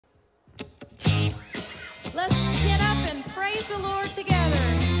praise the Lord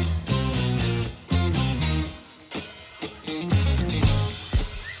together.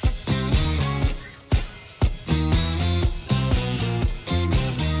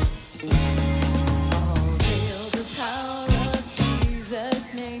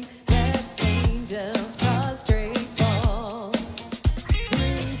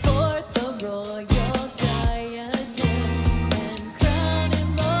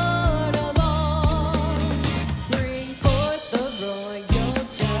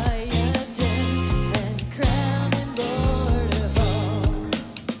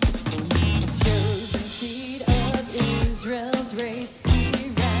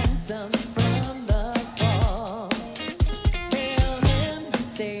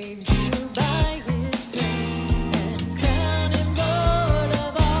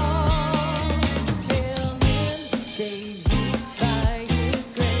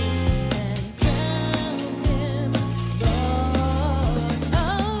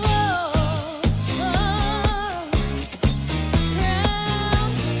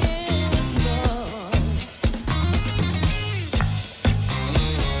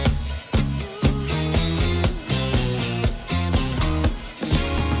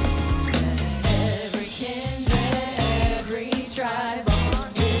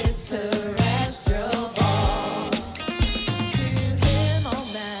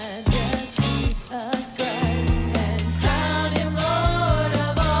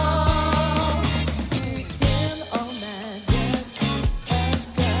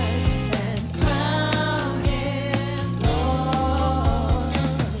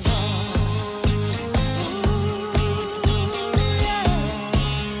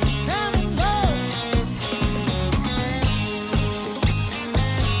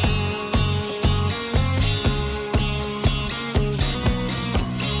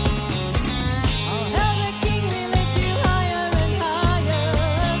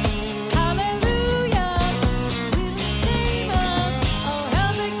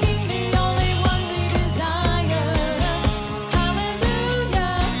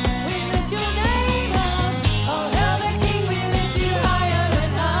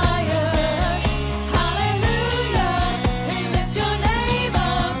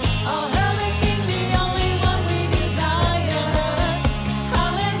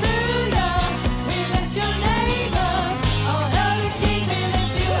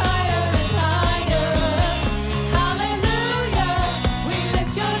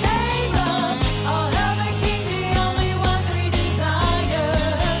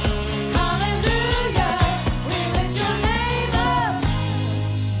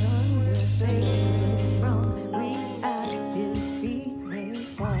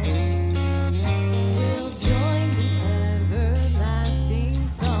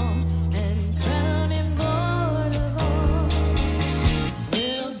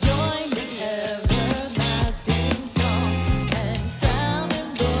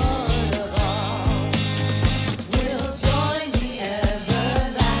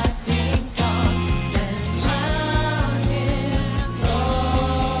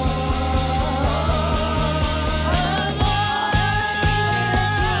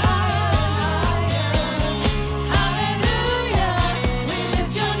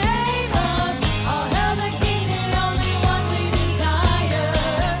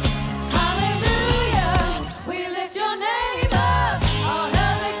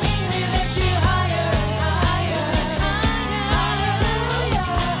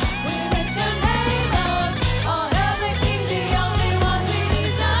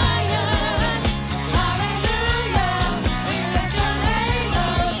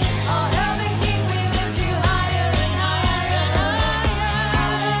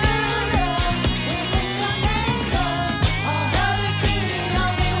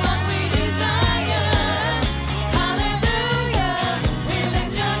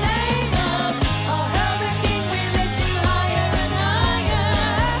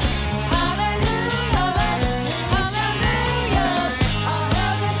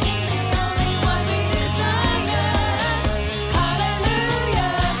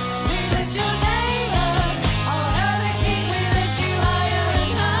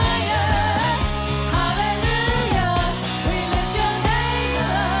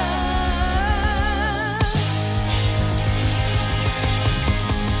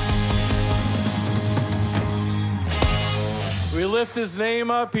 lift his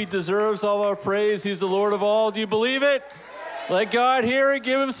name up. He deserves all our praise. He's the Lord of all. Do you believe it? Let God hear it.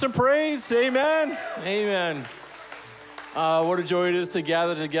 Give him some praise. Amen. Amen. What a joy it is to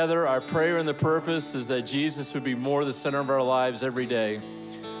gather together. Our prayer and the purpose is that Jesus would be more the center of our lives every day.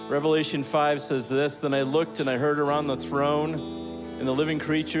 Revelation 5 says this, "Then I looked and I heard around the throne and the living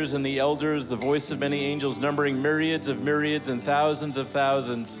creatures and the elders, the voice of many angels numbering myriads of myriads and thousands of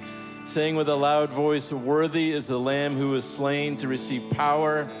thousands, saying with a loud voice, 'Worthy is the Lamb who was slain to receive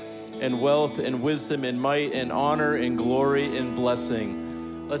power and wealth and wisdom and might and honor and glory and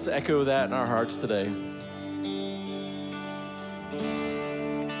blessing.'" Let's echo that in our hearts today.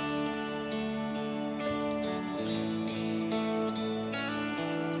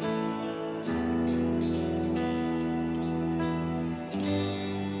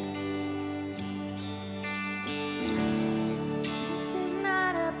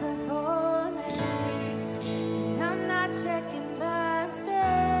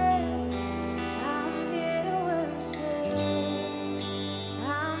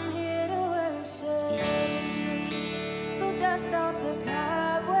 I'm here to worship.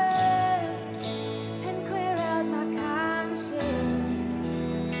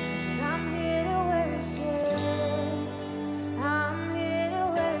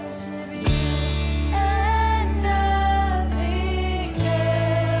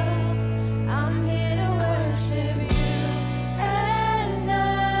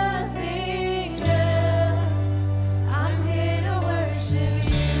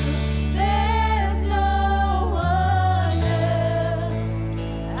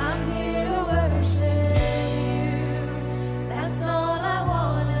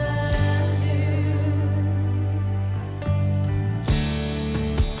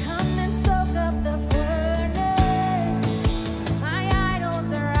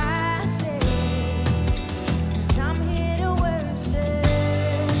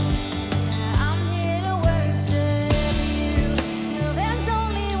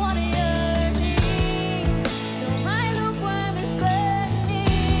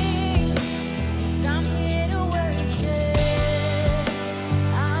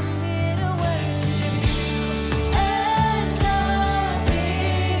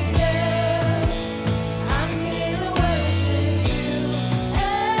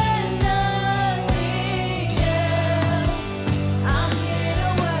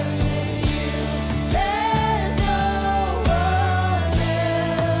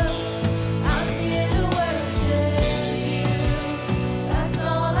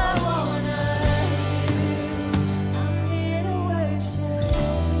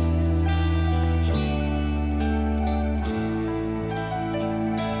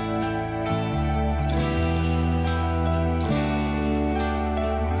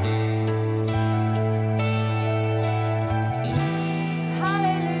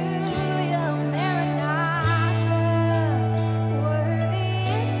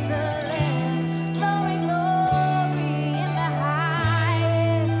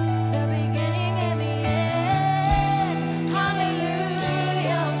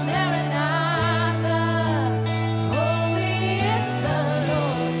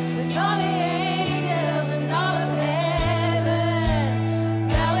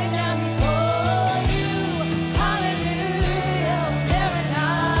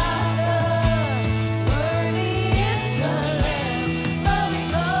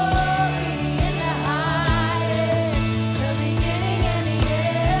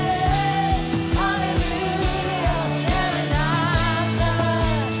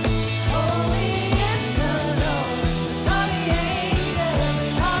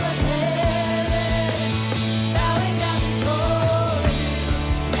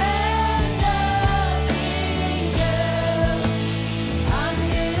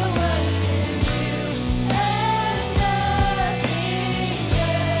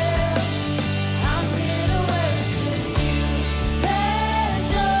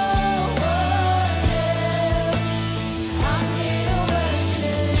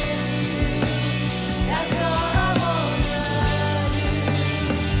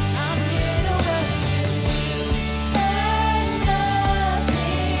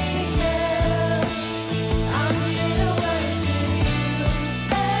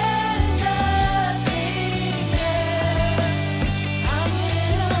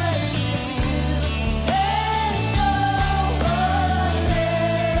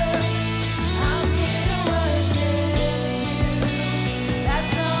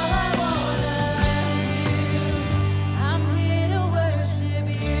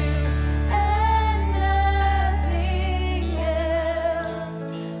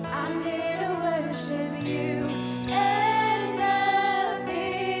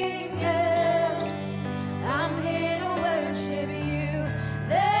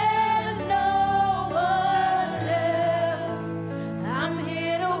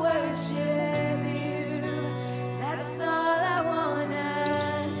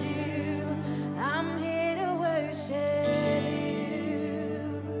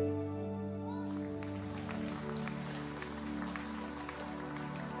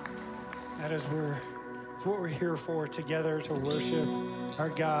 that it's what we're here for, together to worship our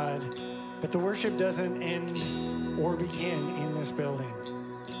God. But the worship doesn't end or begin in this building.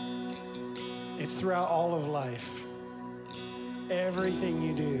 It's throughout all of life. Everything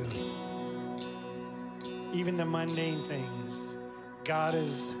you do, even the mundane things, God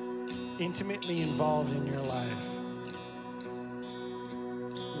is intimately involved in your life.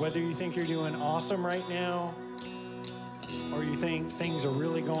 Whether you think you're doing awesome right now, or you think things are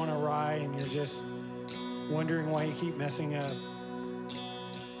really going awry and you're just wondering why you keep messing up,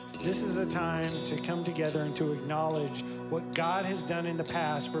 this is a time to come together and to acknowledge what God has done in the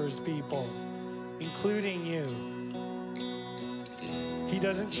past for his people, including you. He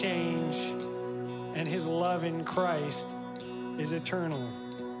doesn't change, and his love in Christ is eternal.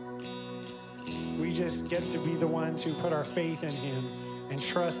 We just get to be the ones who put our faith in him and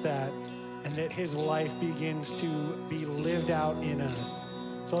trust that, and that his life begins to be lived out in us.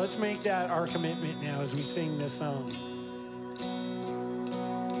 So let's make that our commitment now as we sing this song.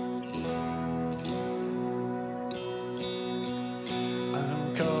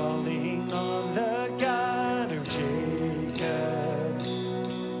 I'm calling on the God of Jacob,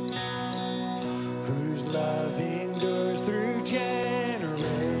 whose love endures through generations.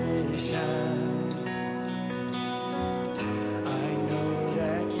 I know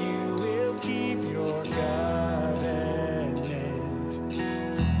that you will keep your covenant.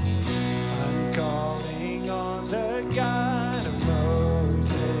 I'm calling on the God of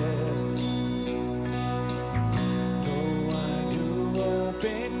Moses, the one who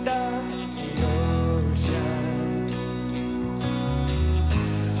opened up the ocean.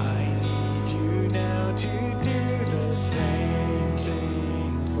 I need you now to do the same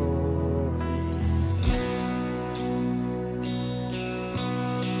thing for me.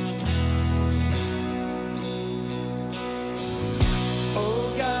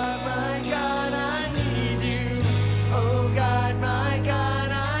 Oh God, my God, I need you. Oh God, my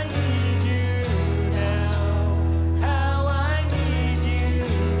God, I need you now. How I need you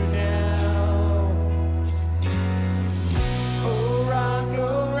now. Oh rock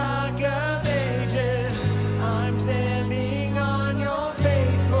of ages, I'm standing on your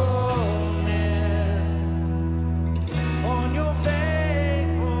faithfulness, on your faithfulness.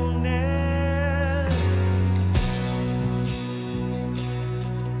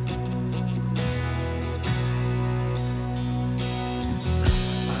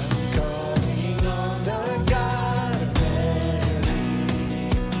 I'm calling on the God of Mary,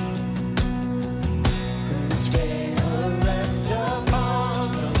 whose favor rests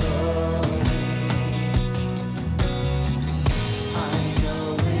upon the lowly. I know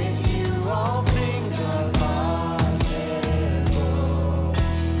with you all things are possible.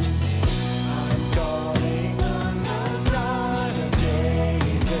 I'm calling on the God of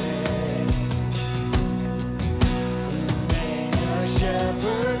David, who made a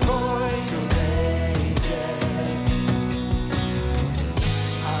shepherd boy courageous.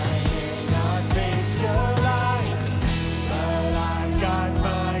 I may not face Goliath, but I've got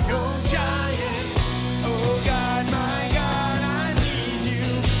my own giants. Oh God, my God, I need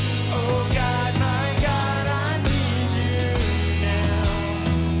you. Oh God, my God, I need you now.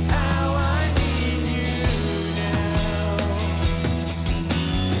 How I need you now.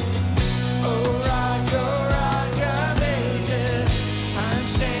 Oh rock of ages, I'm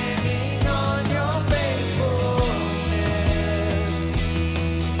standing on your faithfulness,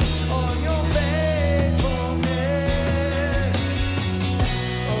 on your faithfulness.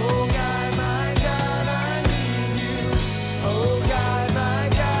 Oh God, my God, I need you. Oh God, my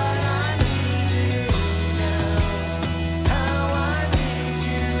God, I need you now. How I need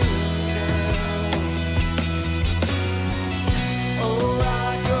you now. Oh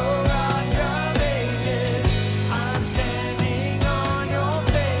rock of ages, I'm standing on your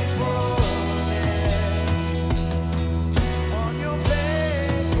faithfulness, on your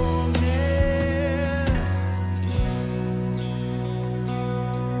faithfulness.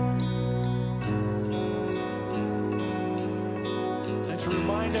 Let's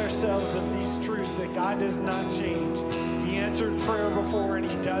remind ourselves of these truths, that God does not change. He answered prayer before and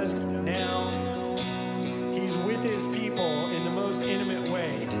he does now. He's with his people in the most intimate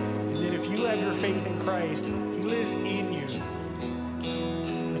way. And that if you have your faith in Christ, he lives in you.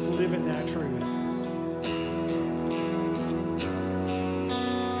 Let's live in that truth.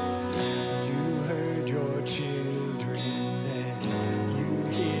 You heard your children then, you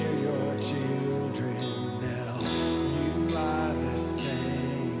hear your children now. You are the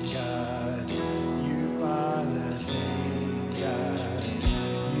same God. You are the same God.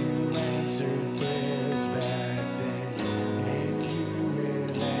 You answered prayers back then, and you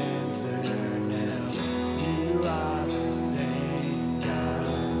will answer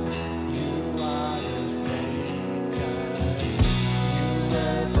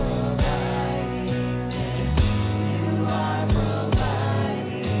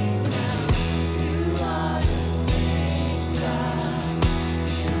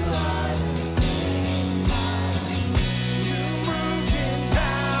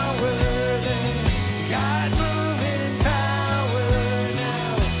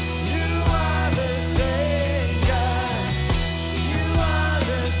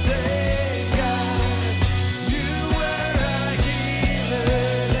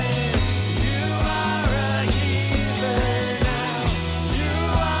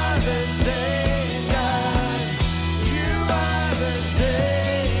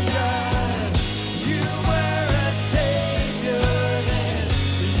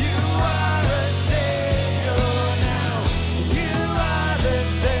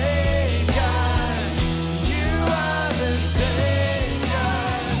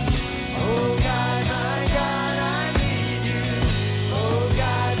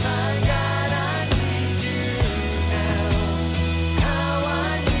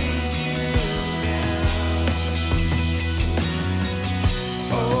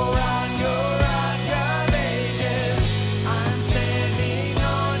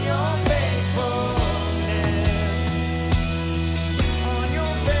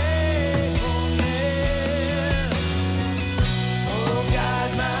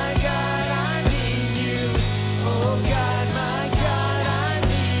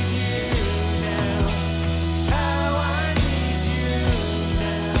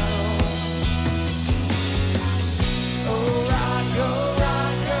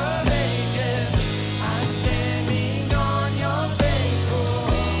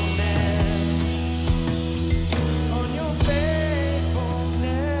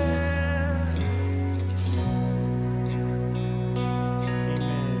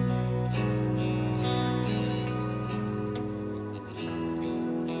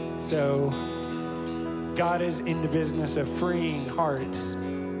so God is in the business of freeing hearts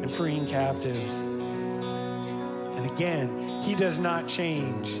and freeing captives. And again, he does not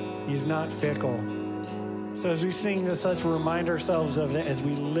change. He's not fickle. So as we sing this, let's remind ourselves of it as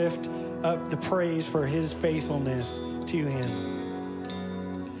we lift up the praise for his faithfulness to him.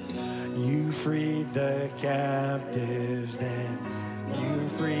 You freed the captives then. You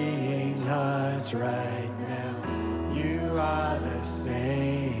freeing hearts right now. You are the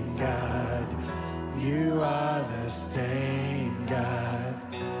same God. You are the same God.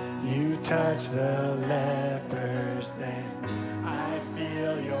 You touch the lepers then. I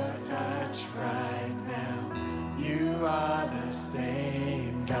feel your touch right now. You are the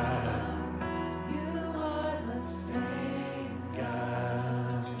same God. You are the same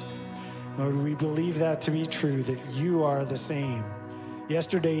God. Lord, we believe that to be true, that you are the same.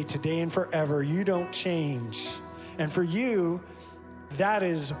 Yesterday, today, and forever, you don't change. And for you, that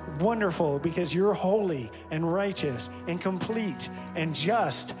is wonderful because you're holy and righteous and complete and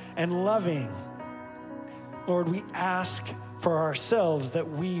just and loving. Lord, we ask for ourselves that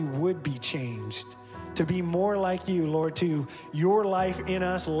we would be changed, to be more like you, Lord, to your life in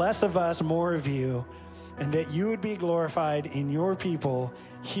us, less of us, more of you, and that you would be glorified in your people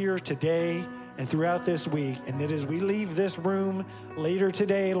here today and throughout this week, and that as we leave this room later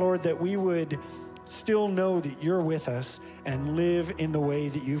today, Lord, that we would still know that you're with us and live in the way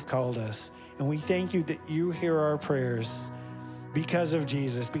that you've called us. And we thank you that you hear our prayers because of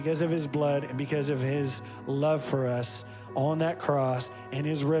Jesus, because of his blood, and because of his love for us on that cross and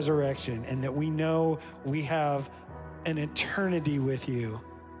his resurrection, and that we know we have an eternity with you.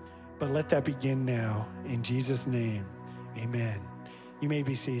 But let that begin now. In Jesus' name, amen. You may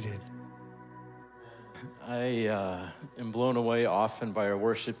be seated. I am blown away often by our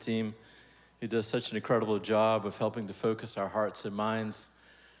worship team, who does such an incredible job of helping to focus our hearts and minds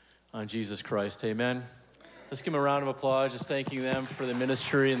on Jesus Christ. Amen. Let's give them a round of applause, just thanking them for the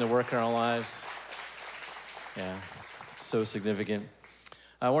ministry and the work in our lives. Yeah, so significant.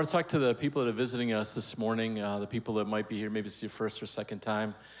 I want to talk to the people that are visiting us this morning, the people that might be here, maybe it's your first or second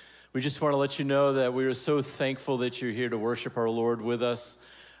time. We just want to let you know that we are so thankful that you're here to worship our Lord with us.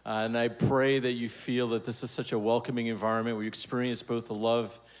 And I pray that you feel that this is such a welcoming environment where you experience both the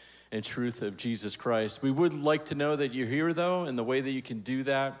love and truth of Jesus Christ. We would like to know that you're here, though, and the way that you can do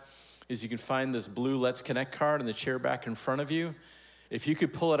that is you can find this blue Let's Connect card in the chair back in front of you. If you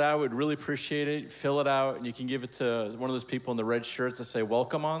could pull it out, we'd really appreciate it. Fill it out, and you can give it to one of those people in the red shirts that say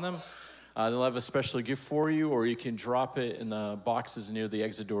welcome on them. They'll have a special gift for you, or you can drop it in the boxes near the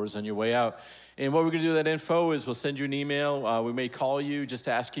exit doors on your way out. And what we're going to do with that info is we'll send you an email. We may call you just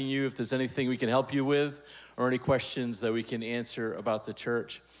asking you if there's anything we can help you with or any questions that we can answer about the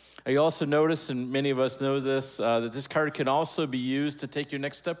church. I also notice, and many of us know this, that this card can also be used to take your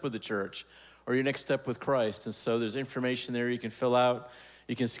next step with the church or your next step with Christ. And so there's information there you can fill out.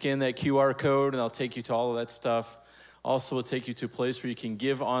 You can scan that QR code, and I'll take you to all of that stuff. Also, we'll take you to a place where you can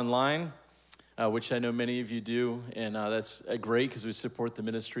give online, which I know many of you do, and that's great because we support the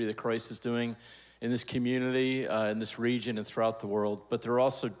ministry that Christ is doing in this community, in this region, and throughout the world. But there are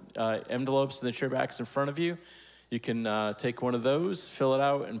also envelopes in the chair backs in front of you. You can take one of those, fill it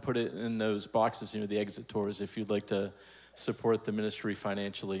out, and put it in those boxes near the exit doors if you'd like to support the ministry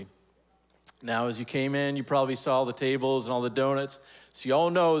financially. Now, as you came in, you probably saw all the tables and all the donuts. So you all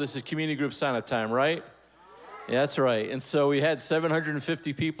know this is community group sign-up time, right? Yeah, that's right. And so we had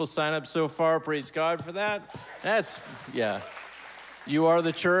 750 people sign up so far. Praise God for that. Yeah. You are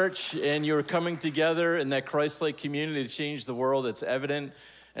the church, and you're coming together in that Christ-like community to change the world. It's evident.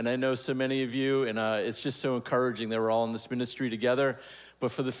 And I know so many of you, and it's just so encouraging that we're all in this ministry together.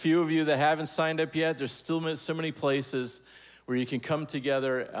 But for the few of you that haven't signed up yet, there's still so many places where you can come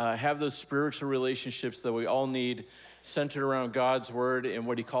together, have those spiritual relationships that we all need, centered around God's word and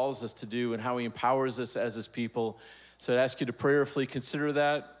what he calls us to do and how he empowers us as his people. So I'd ask you to prayerfully consider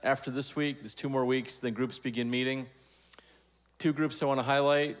that after this week. There's 2 more weeks, then groups begin meeting. 2 groups I want to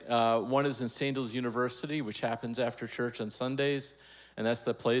highlight. One is in Sandhills University, which happens after church on Sundays. And that's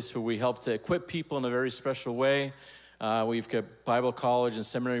the place where we help to equip people in a very special way. We've got Bible college and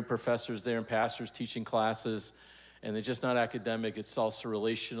seminary professors there and pastors teaching classes. And they're just not academic. It's also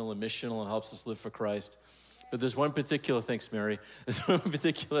relational and missional and helps us live for Christ. But there's one particular, thanks, Mary. There's one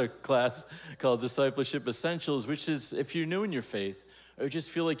particular class called Discipleship Essentials, which is if you're new in your faith or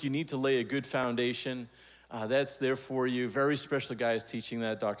just feel like you need to lay a good foundation, that's there for you. Very special guy is teaching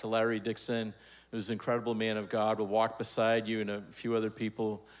that, Dr. Larry Dixon, who's an incredible man of God, will walk beside you and a few other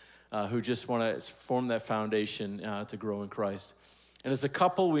people who just want to form that foundation to grow in Christ. And as a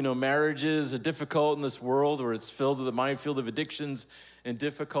couple, we know marriages are difficult in this world where it's filled with a minefield of addictions and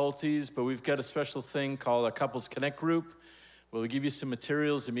difficulties, but we've got a special thing called a Couples Connect group where we give you some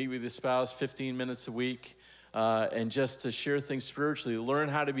materials to meet with your spouse 15 minutes a week and just to share things spiritually, learn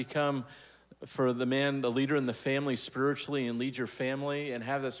how to become, for the man, the leader in the family spiritually and lead your family and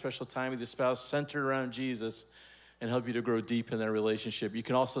have that special time with your spouse centered around Jesus and help you to grow deep in that relationship. You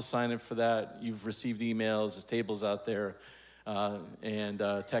can also sign up for that. You've received emails, there's tables out there, and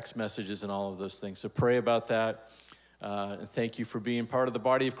text messages and all of those things. So pray about that. And thank you for being part of the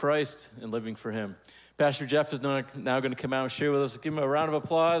body of Christ and living for him. Pastor Jeff is now going to come out and share with us. Give him a round of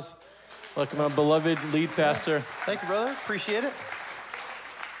applause. Welcome our beloved lead pastor. Thank you, brother. Appreciate it.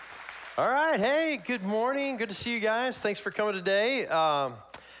 All right. Hey, good morning. Good to see you guys. Thanks for coming today.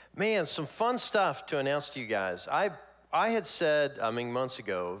 Man, some fun stuff to announce to you guys. I had said, months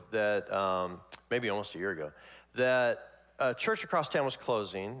ago that, maybe almost a year ago, that a church across town was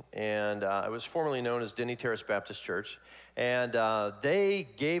closing, and it was formerly known as Denny Terrace Baptist Church, and they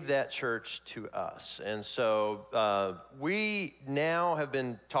gave that church to us. And so we now have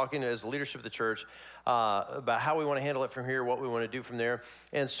been talking as the leadership of the church about how we want to handle it from here, what we want to do from there.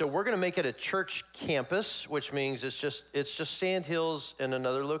 And so we're going to make it a church campus, which means it's just Sandhills in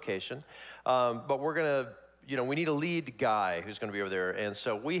another location. But we're going to, we need a lead guy who's going to be over there. And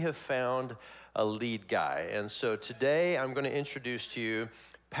so we have found a lead guy. And so today I'm going to introduce to you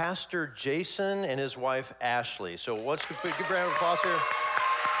Pastor Jason and his wife, Ashley. So let's give a round of applause here.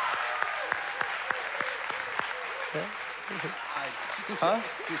 Yeah. Huh?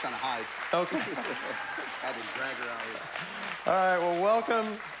 She's trying to hide. Okay. Had to drag her out here. All right, well,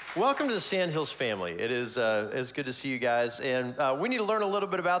 welcome to the Sandhills family. It is it's good to see you guys, and we need to learn a little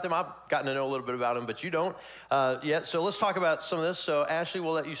bit about them. I've gotten to know a little bit about them, but you don't yet. So let's talk about some of this. So Ashley,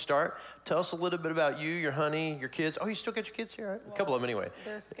 we'll let you start. Tell us a little bit about you, your honey, your kids. Oh, you still got your kids here, right? Well, a couple of them anyway.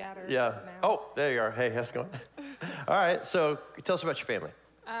 They're scattered. Yeah. Now. Oh, there you are. Hey, how's it going? All right, so tell us about your family.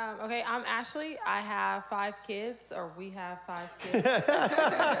 Okay, I'm Ashley. I have 5 kids, or we have 5 kids.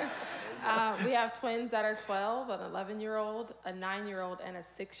 We have twins that are 12, an 11-year-old, a 9-year-old, and a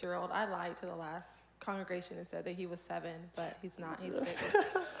 6-year-old. I lied to the last congregation and said that he was 7, but he's not. He's 6.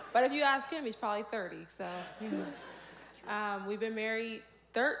 But if you ask him, he's probably 30. So we've been married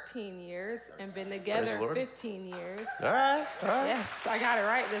 13 years and been together 15 years. All right. Yes, I got it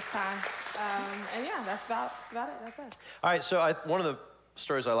right this time. And yeah, that's about it. That's us. All right, so one of the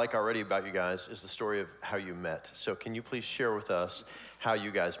stories I like already about you guys is the story of how you met. So can you please share with us how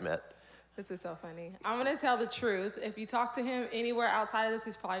you guys met? This is so funny. I'm going to tell the truth. If you talk to him anywhere outside of this,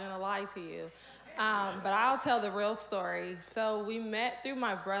 he's probably going to lie to you. But I'll tell the real story. So we met through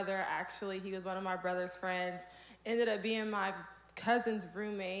my brother, actually. He was one of my brother's friends. Ended up being my cousin's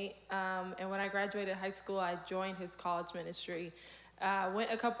roommate. And when I graduated high school, I joined his college ministry.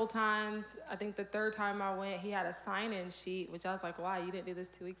 Went a couple times. I think the 3rd time I went, he had a sign-in sheet, which I was like, wow, you didn't do this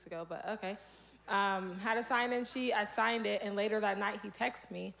 2 weeks ago, but okay. Had a sign-in sheet. I signed it, and later that night he texted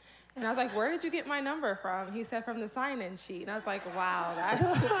me. And I was like, where did you get my number from? He said, from the sign-in sheet. And I was like, wow,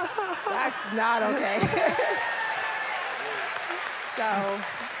 that's not okay. So,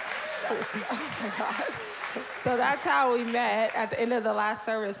 oh my God. So that's how we met. At the end of the last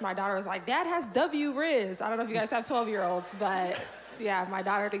service, my daughter was like, Dad has W Riz. I don't know if you guys have 12-year-olds, but yeah, my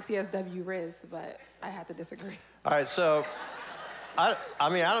daughter thinks he has W Riz, but I had to disagree. All right, so I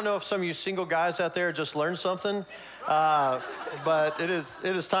don't know if some of you single guys out there just learned something, but it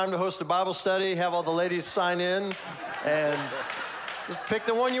is time to host a Bible study, have all the ladies sign in, and just pick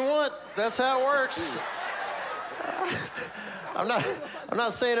the one you want. That's how it works. I'm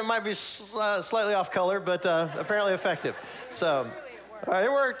not saying it might be slightly off color, but apparently effective. So, all right,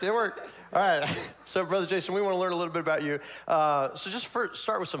 it worked. All right, so Brother Jason, we want to learn a little bit about you. So just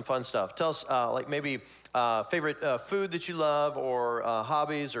start with some fun stuff. Tell us, like maybe favorite food that you love, or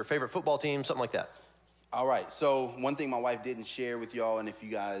hobbies, or favorite football team, something like that. All right, so one thing my wife didn't share with y'all, and if you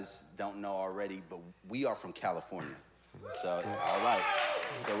guys don't know already, but we are from California. So, all right,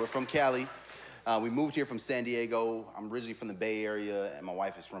 so we're from Cali. We moved here from San Diego. I'm originally from the Bay Area, and my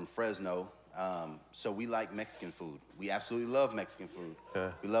wife is from Fresno. So we like Mexican food. We absolutely love Mexican food.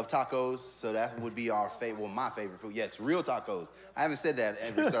 Yeah. We love tacos, so that would be our favorite, well, my favorite food. Yes, real tacos. I haven't said that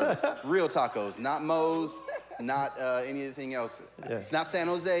every service. Real tacos, not Moe's, not anything else. Yeah. It's not San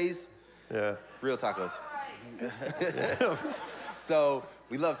Jose's. Yeah. Real tacos. So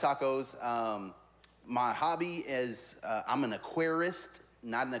we love tacos. My hobby is I'm an aquarist,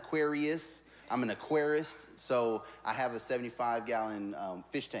 not an Aquarius. I'm an aquarist, so I have a 75-gallon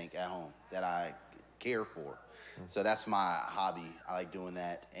fish tank at home that I care for. So that's my hobby. I like doing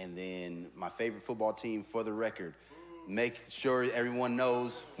that. And then my favorite football team, for the record, make sure everyone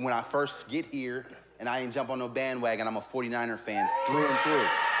knows when I first get here, and I didn't jump on no bandwagon, I'm a 49er fan through and through.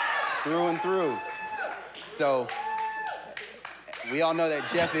 Through and through. So, we all know that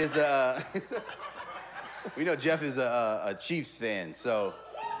Jeff is we know Jeff is a Chiefs fan, so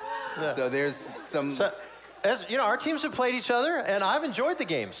there's some... As you know, our teams have played each other, and I've enjoyed the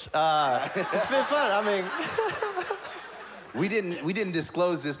games. It's been fun. I mean, we didn't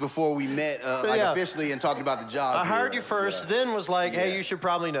disclose this before we met officially and talking about the job. I hired you first, then was like, hey, you should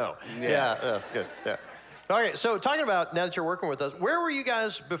probably know. Yeah, that's good. Yeah. All right, so talking about now that you're working with us, where were you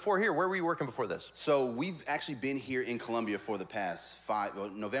guys before here? Where were you working before this? So we've actually been here in Columbia for the past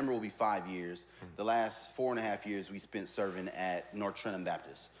November will be 5 years. The last 4.5 years we spent serving at North Trenton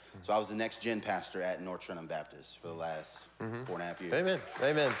Baptist. So I was the next gen pastor at North Trenton Baptist for the last 4.5 years. Amen,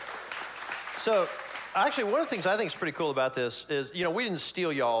 amen. So actually, one of the things I think is pretty cool about this is, you know, we didn't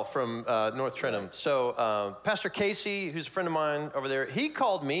steal y'all from North Trenton. So Pastor Casey, who's a friend of mine over there, he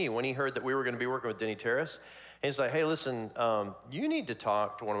called me when he heard that we were going to be working with Denny Terrace. And he's like, hey, listen, you need to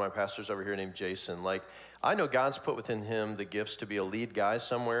talk to one of my pastors over here named Jason. Like, I know God's put within him the gifts to be a lead guy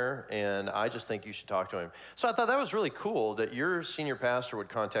somewhere, and I just think you should talk to him. So I thought that was really cool that your senior pastor would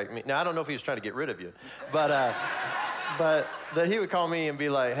contact me. Now, I don't know if he was trying to get rid of you, but that he would call me and be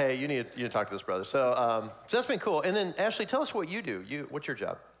like, hey, you need to talk to this brother. So that's been cool. And then, Ashley, tell us what you do. What's your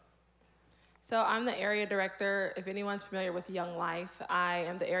job? So I'm the area director. If anyone's familiar with Young Life, I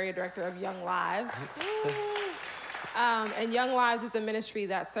am the area director of Young Lives. And Young Lives is a ministry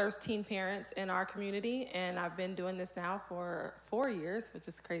that serves teen parents in our community, and I've been doing this now for 4 years, which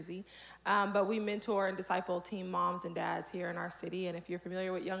is crazy. But we mentor and disciple teen moms and dads here in our city, and if you're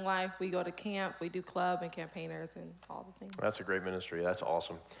familiar with Young Life, we go to camp, we do club and campaigners and all the things. That's a great ministry. That's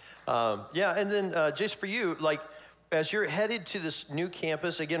awesome. Yeah, and then just for you, like, as you're headed to this new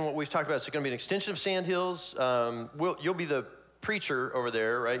campus, again, what we've talked about is going to be an extension of Sandhills. You'll be the preacher over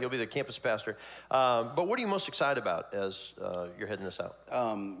there, right? You'll be the campus pastor. But what are you most excited about as you're heading this out?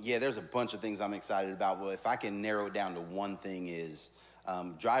 Yeah, there's a bunch of things I'm excited about. Well, if I can narrow it down to one thing is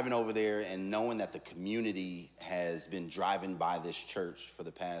driving over there and knowing that the community has been driving by this church for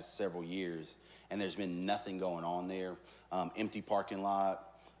the past several years, and there's been nothing going on there. Empty parking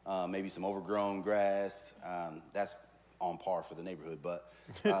lot, maybe some overgrown grass. That's on par for the neighborhood, but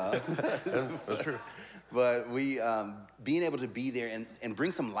that's true. But we being able to be there and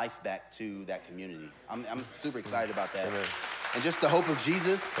bring some life back to that community. I'm super excited about that. Amen. And just the hope of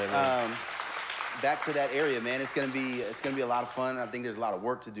Jesus back to that area, man. It's gonna be a lot of fun. I think there's a lot of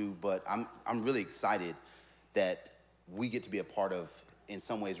work to do, but I'm really excited that we get to be a part of, in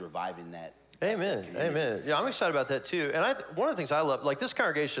some ways, reviving that. Amen. Amen. Yeah, I'm excited about that too. And one of the things I love, like this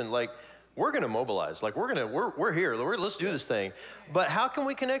congregation, like we're going to mobilize. Like we're here. Let's do this thing. But how can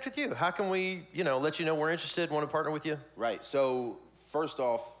we connect with you? How can we, let you know we're interested, want to partner with you? Right. So first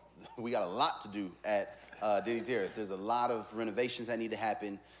off, we got a lot to do at Denny Terrace. There's a lot of renovations that need to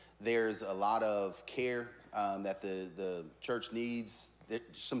happen. There's a lot of care that the church needs.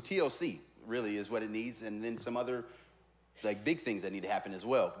 Some TLC really is what it needs, and then some other like big things that need to happen as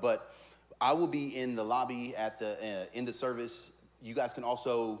well. But I will be in the lobby at the end of service. You guys can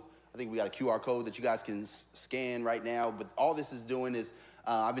also, I think we got a QR code that you guys can scan right now. But all this is doing is,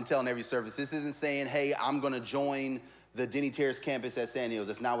 I've been telling every service, this isn't saying, hey, I'm going to join the Denny Terrace campus at Sandhills.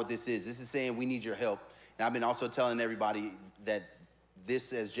 That's not what this is. This is saying we need your help. And I've been also telling everybody that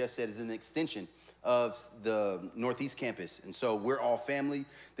this, as Jeff said, is an extension of the Northeast campus. And so we're all family.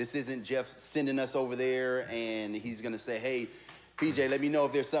 This isn't Jeff sending us over there and he's going to say, hey, PJ, let me know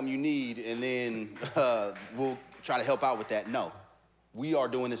if there's something you need, and then we'll try to help out with that. No, we are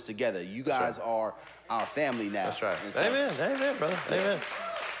doing this together. You guys are our family now. That's right. So, amen, brother. Amen.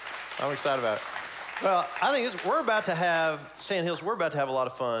 I'm excited about it. Well, I think we're about to have a lot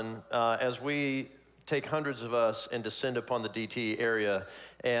of fun as we take hundreds of us and descend upon the DT area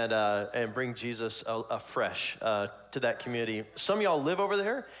and bring Jesus afresh to that community. Some of y'all live over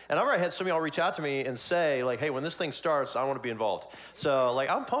there, and I've already had some of y'all reach out to me and say, like, hey, when this thing starts, I want to be involved. So, like,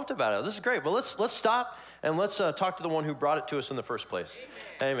 I'm pumped about it. This is great. But let's stop and let's talk to the one who brought it to us in the first place.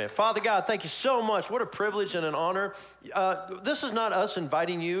 Amen. Father God, thank you so much. What a privilege and an honor. This is not us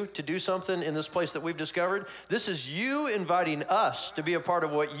inviting you to do something in this place that we've discovered. This is you inviting us to be a part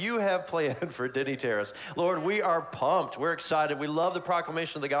of what you have planned for Denny Terrace. Lord, we are pumped. We're excited. We love the proclamation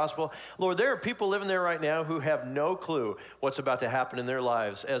proclamation of the gospel. Lord, there are people living there right now who have no clue what's about to happen in their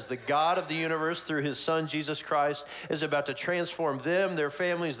lives as the God of the universe, through his son, Jesus Christ, is about to transform them, their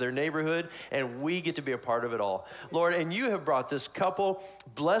families, their neighborhood, and we get to be a part of it all. Lord, and you have brought this couple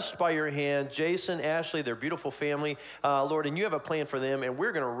blessed by your hand, Jason, Ashley, their beautiful family, Lord, and you have a plan for them, and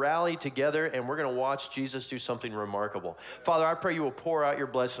we're going to rally together, and we're going to watch Jesus do something remarkable. Father, I pray you will pour out your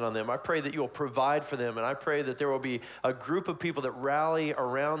blessing on them. I pray that you will provide for them, and I pray that there will be a group of people that rally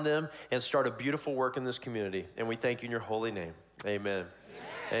around them and start a beautiful work in this community. And we thank you in your holy name. Amen.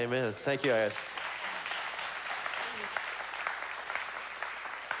 Amen. Thank you, guys.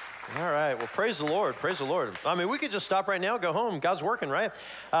 All right. Well, praise the Lord. Praise the Lord. I mean, we could just stop right now, go home. God's working, right?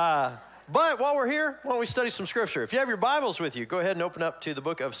 But while we're here, why don't we study some scripture? If you have your Bibles with you, go ahead and open up to the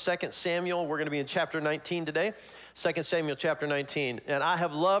book of 2 Samuel. We're going to be in chapter 19 today. 2 Samuel chapter 19. And I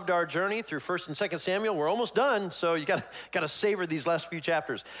have loved our journey through 1 and 2 Samuel. We're almost done, so you got to savor these last few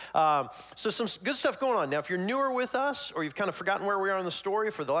chapters. So some good stuff going on. Now, if you're newer with us or you've kind of forgotten where we are in the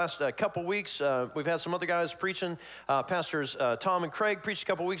story, for the last couple weeks, we've had some other guys preaching. Pastors Tom and Craig preached a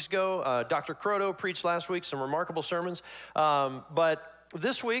couple weeks ago. Dr. Croto preached last week, some remarkable sermons. But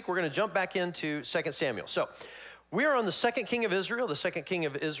this week, we're going to jump back into 2 Samuel. So we are on the second king of Israel. The second king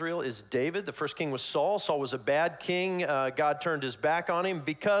of Israel is David. The first king was Saul. Saul was a bad king. God turned his back on him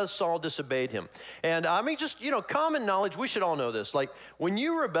because Saul disobeyed him. And I mean, just, common knowledge, we should all know this. Like, when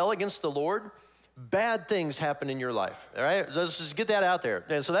you rebel against the Lord, bad things happen in your life, all right? Let's just get that out there.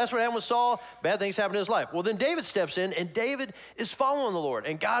 And so that's what happened with Saul. Bad things happen in his life. Well, then David steps in, and David is following the Lord,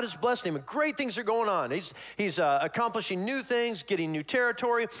 and God is blessing him, and great things are going on. He's accomplishing new things, getting new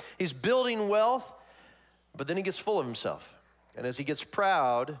territory. He's building wealth, but then he gets full of himself. And as he gets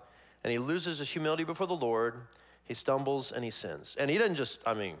proud, and he loses his humility before the Lord, he stumbles and he sins. And he doesn't just,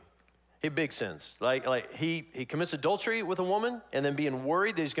 he big sins. Like he commits adultery with a woman, and then being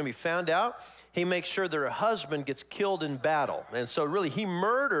worried that he's going to be found out, he makes sure that her husband gets killed in battle. And so really he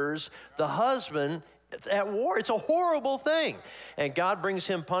murders the husband at war. It's a horrible thing. And God brings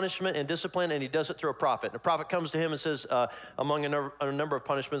him punishment and discipline, and he does it through a prophet. And the prophet comes to him and says, among a number of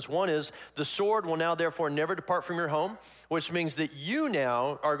punishments, one is, the sword will now therefore never depart from your home, which means that you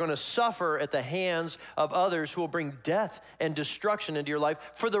now are going to suffer at the hands of others who will bring death and destruction into your life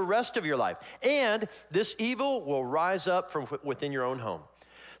for the rest of your life. And this evil will rise up from within your own home.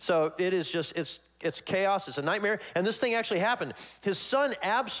 So it is just, it's chaos, it's a nightmare, and this thing actually happened. His son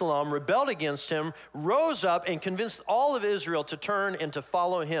Absalom rebelled against him, rose up, and convinced all of Israel to turn and to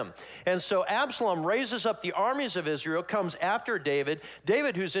follow him. And so Absalom raises up the armies of Israel, comes after David,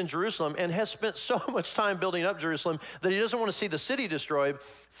 who's in Jerusalem, and has spent so much time building up Jerusalem that he doesn't want to see the city destroyed,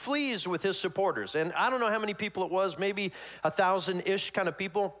 flees with his supporters. And I don't know how many people it was, maybe 1,000-ish kind of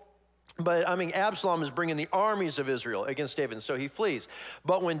people. But, Absalom is bringing the armies of Israel against David, and so he flees.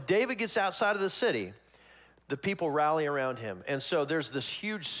 But when David gets outside of the city, the people rally around him. And so there's this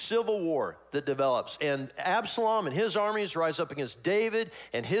huge civil war that develops. And Absalom and his armies rise up against David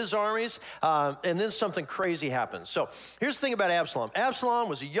and his armies. And then something crazy happens. So here's the thing about Absalom. Absalom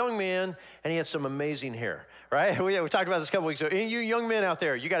was a young man, and he had some amazing hair, right? We talked about this a couple weeks ago. Any of you young men out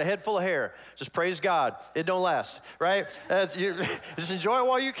there, you got a head full of hair. Just praise God. It don't last, right? Just enjoy it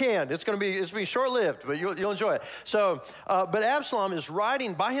while you can. It's going to be short-lived, but you'll enjoy it. So, but Absalom is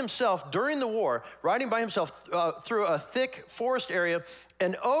riding by himself during the war, through a thick forest area.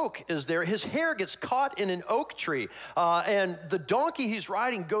 An oak is there. His hair gets caught in an oak tree. And the donkey he's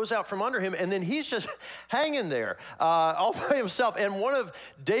riding goes out from under him, and then he's just hanging there all by himself. And one of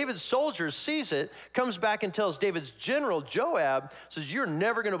David's soldiers sees it, comes back and tells David's general, Joab, says, "You're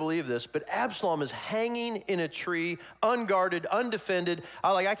never going to believe this, but Absalom is hanging in a tree, unguarded, undefended."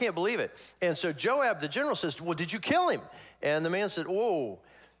 I can't believe it. And so Joab, the general, says, "Well, did you kill him?" And the man said, "Whoa.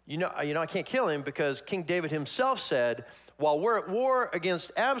 I can't kill him because King David himself said, while we're at war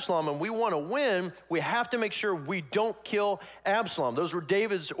against Absalom and we want to win, we have to make sure we don't kill Absalom." Those were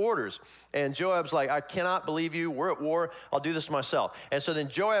David's orders. And Joab's like, "I cannot believe you. We're at war. I'll do this myself." And so then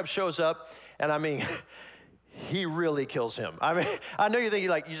Joab shows up, and he really kills him. I know you think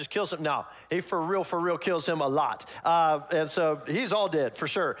you just kill him. No, he for real kills him a lot. And so he's all dead for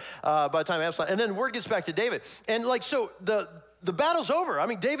sure by the time Absalom. And then word gets back to David. And so the battle's over.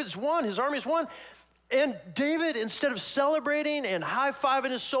 David's won. His army's won. And David, instead of celebrating and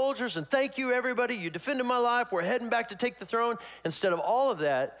high-fiving his soldiers and "Thank you, everybody, you defended my life, we're heading back to take the throne," instead of all of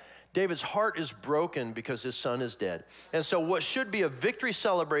that, David's heart is broken because his son is dead. And so what should be a victory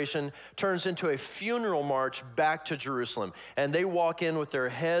celebration turns into a funeral march back to Jerusalem. And they walk in with their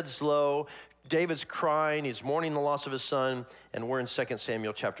heads low. David's crying. He's mourning the loss of his son. And we're in 2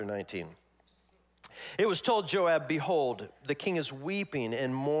 Samuel chapter 19. It was told Joab, behold, the king is weeping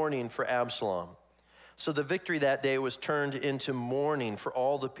and mourning for Absalom. So the victory that day was turned into mourning for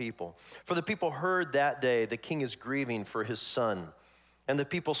all the people. For the people heard that day the king is grieving for his son. And the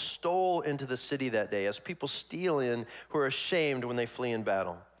people stole into the city that day, as people steal in who are ashamed when they flee in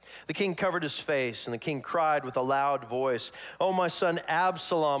battle. The king covered his face, and the king cried with a loud voice, "Oh, my son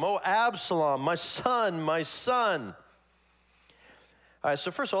Absalom, oh, Absalom, my son, my son." All right,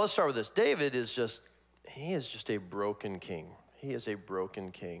 so first of all, let's start with this. David is just a broken king. He is a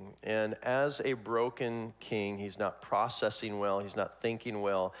broken king. And as a broken king, he's not processing well, he's not thinking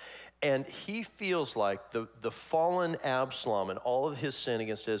well. And he feels like the fallen Absalom and all of his sin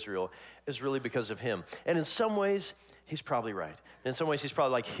against Israel is really because of him. And in some ways, he's probably right. In some ways, he's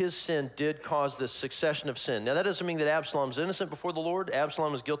probably like, his sin did cause this succession of sin. Now, that doesn't mean that Absalom's innocent before the Lord.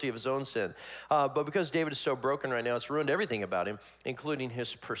 Absalom is guilty of his own sin. But because David is so broken right now, it's ruined everything about him, including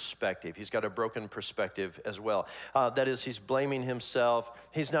his perspective. He's got a broken perspective as well. That is, he's blaming himself.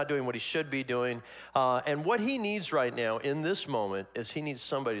 He's not doing what he should be doing. And what he needs right now in this moment is he needs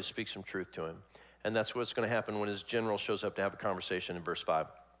somebody to speak some truth to him. And that's what's going to happen when his general shows up to have a conversation in verse 5.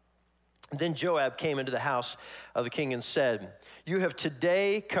 Then Joab came into the house of the king and said, "You have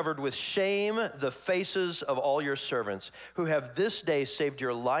today covered with shame the faces of all your servants, who have this day saved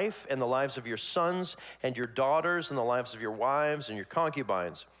your life and the lives of your sons and your daughters and the lives of your wives and your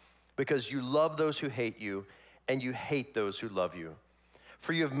concubines, because you love those who hate you and you hate those who love you.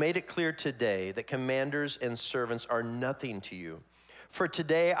 For you have made it clear today that commanders and servants are nothing to you. For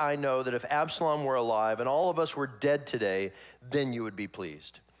today I know that if Absalom were alive and all of us were dead today, then you would be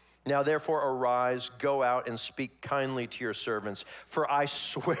pleased. Now therefore arise, go out and speak kindly to your servants. For I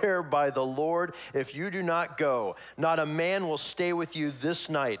swear by the Lord, if you do not go, not a man will stay with you this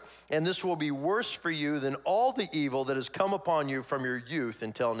night. And this will be worse for you than all the evil that has come upon you from your youth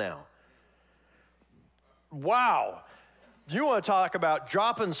until now." Wow. You want to talk about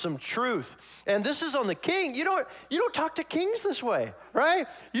dropping some truth. And this is on the king. You don't talk to kings this way, right?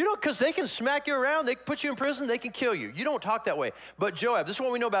 You don't, because they can smack you around, they can put you in prison, they can kill you. You don't talk that way. But Joab, this is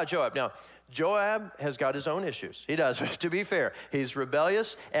what we know about Joab. Now, Joab has got his own issues. He does, to be fair. He's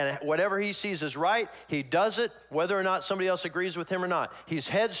rebellious, and whatever he sees is right, he does it, whether or not somebody else agrees with him or not. He's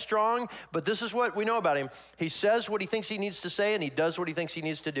headstrong, but this is what we know about him. He says what he thinks he needs to say, and he does what he thinks he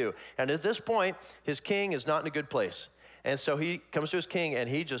needs to do. And at this point, his king is not in a good place. And so he comes to his king, and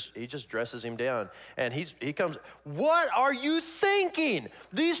he just dresses him down. And he comes, "What are you thinking?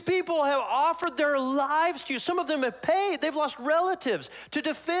 These people have offered their lives to you. Some of them have paid. They've lost relatives to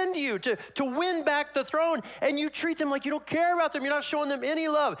defend you, to win back the throne. And you treat them like you don't care about them. You're not showing them any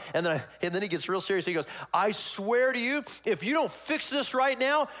love." And then he gets real serious. He goes, "I swear to you, if you don't fix this right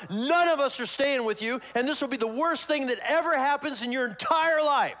now, none of us are staying with you. And this will be the worst thing that ever happens in your entire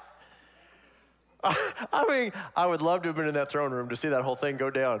life." I mean, I would love to have been in that throne room to see that whole thing go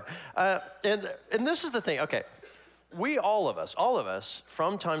down. And this is the thing, okay. All of us,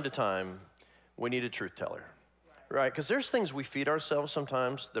 from time to time, we need a truth teller, right? Because there's things we feed ourselves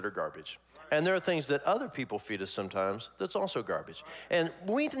sometimes that are garbage. And there are things that other people feed us sometimes that's also garbage. And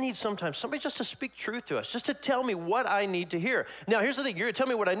we need sometimes somebody just to speak truth to us, just to tell me what I need to hear. Now, here's the thing. You're going to tell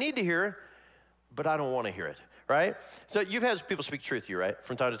me what I need to hear, but I don't want to hear it. Right? So you've had people speak truth to you, right?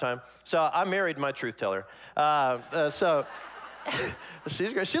 From time to time. So I married my truth teller. So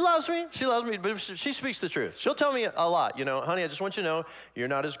she's great. She loves me, but she speaks the truth. She'll tell me a lot. "Honey, I just want you to know you're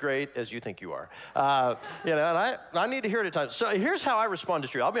not as great as you think you are." And I need to hear it at times. So here's how I respond to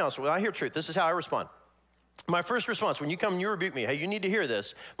truth. I'll be honest with you. When I hear truth, this is how I respond. My first response, when you come and you rebuke me, "Hey, you need to hear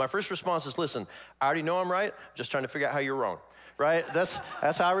this." My first response is, "Listen, I already know I'm right. I'm just trying to figure out how you're wrong." Right? That's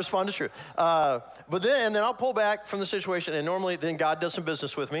how I respond to truth. But then I'll pull back from the situation, and normally then God does some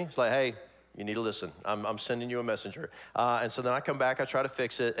business with me. It's like, "Hey, you need to listen. I'm sending you a messenger." And so then I come back, I try to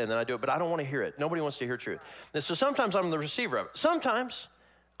fix it, and then I do it. But I don't want to hear it. Nobody wants to hear truth. And so sometimes I'm the receiver of it. Sometimes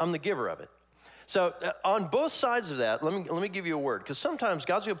I'm the giver of it. So on both sides of that, let me give you a word. Because sometimes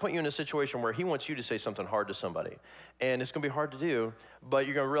God's going to put you in a situation where he wants you to say something hard to somebody. And it's going to be hard to do, but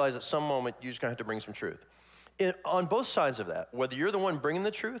you're going to realize at some moment you're just going to have to bring some truth. On both sides of that, whether you're the one bringing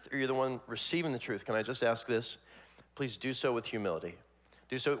the truth or you're the one receiving the truth, can I just ask this? Please do so with humility.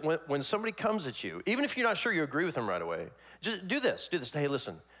 Do so when somebody comes at you, even if you're not sure you agree with them right away, just do this. "Hey,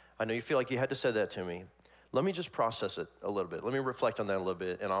 listen, I know you feel like you had to say that to me. Let me just process it a little bit. Let me reflect on that a little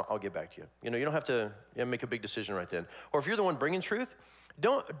bit, and I'll get back to you." You don't have to make a big decision right then. Or if you're the one bringing truth,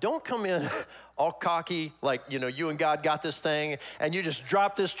 don't come in all cocky, like, you and God got this thing, and you just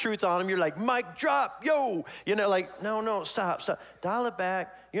drop this truth on him. You're like, "Mic drop, yo." No, stop. Dial it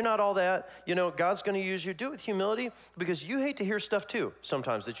back. You're not all that. God's going to use you. Do it with humility, because you hate to hear stuff too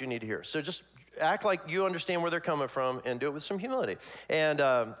sometimes that you need to hear. So just act like you understand where they're coming from and do it with some humility. And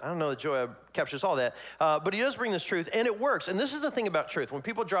I don't know that Joab captures all that, but he does bring this truth, and it works. And this is the thing about truth. When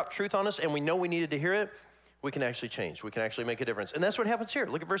people drop truth on us and we know we needed to hear it, we can actually change. We can actually make a difference. And that's what happens here.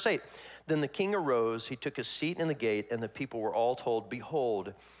 Look at verse 8. Then the king arose, he took his seat in the gate, and the people were all told,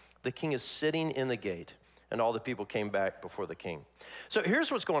 behold, the king is sitting in the gate. And all the people came back before the king. So here's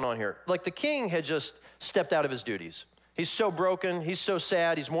what's going on here. Like the king had just stepped out of his duties. He's so broken, he's so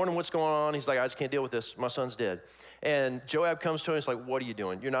sad, he's mourning what's going on. He's like, I just can't deal with this, my son's dead. And Joab comes to him, he's like, what are you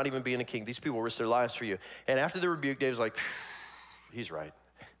doing? You're not even being a king. These people risk their lives for you. And after the rebuke, David's like, he's right.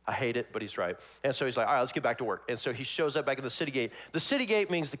 I hate it, but he's right. And so he's like, all right, let's get back to work. And so he shows up back at the city gate. The city gate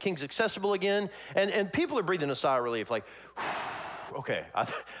means the king's accessible again. And people are breathing a sigh of relief, like, okay, I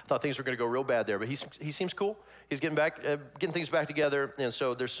thought things were going to go real bad there, but he seems cool. He's getting things back together, and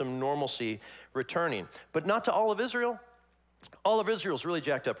so there's some normalcy returning. But not to all of Israel. All of Israel's really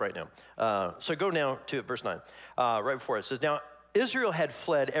jacked up right now. So go now to verse 9, right before it says, now Israel had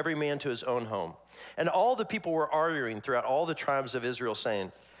fled every man to his own home, and all the people were arguing throughout all the tribes of Israel,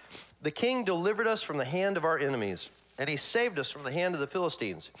 saying, the king delivered us from the hand of our enemies, and he saved us from the hand of the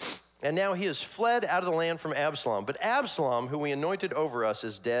Philistines. And now he has fled out of the land from Absalom. But Absalom, who we anointed over us,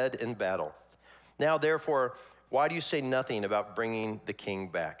 is dead in battle. Now, therefore, why do you say nothing about bringing the king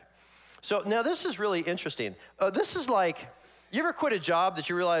back? So now this is really interesting. This is like, you ever quit a job that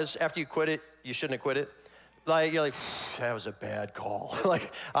you realize after you quit it, you shouldn't have quit it? Like, you're like, that was a bad call.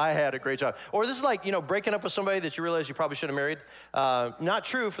 Like, I had a great job. Or this is like, breaking up with somebody that you realize you probably should have married. Not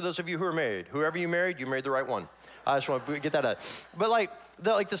true for those of you who are married. Whoever you married the right one. I just want to get that out. But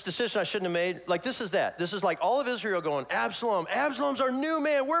like this decision I shouldn't have made, like this is that. This is like all of Israel going, Absalom's our new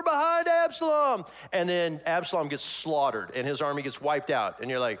man. We're behind Absalom. And then Absalom gets slaughtered and his army gets wiped out. And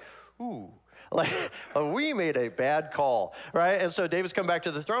you're like, ooh. Like, we made a bad call, right? And so David's come back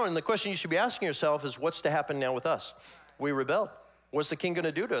to the throne, and the question you should be asking yourself is, what's to happen now with us? We rebelled. What's the king going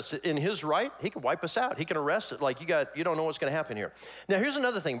to do to us? In his right, he can wipe us out. He can arrest it. Like, you don't know what's going to happen here. Now, here's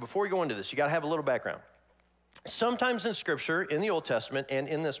another thing. Before we go into this, you got to have a little background. Sometimes in Scripture, in the Old Testament and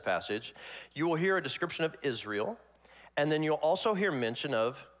in this passage, you will hear a description of Israel, and then you'll also hear mention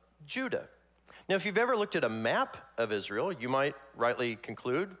of Judah. Now, if you've ever looked at a map of Israel, you might rightly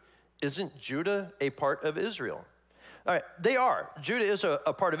conclude, isn't Judah a part of Israel? All right, they are. Judah is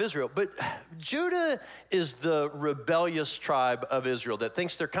a part of Israel, but Judah is the rebellious tribe of Israel that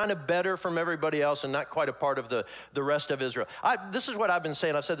thinks they're kind of better from everybody else and not quite a part of the rest of Israel. This is what I've been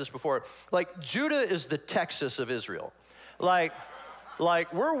saying. I've said this before. Like, Judah is the Texas of Israel. Like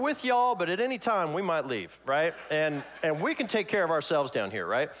we're with y'all, but at any time we might leave, right? And we can take care of ourselves down here,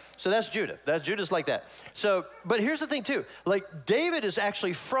 right? So that's Judah. Judah's like that. So, but here's the thing too. Like, David is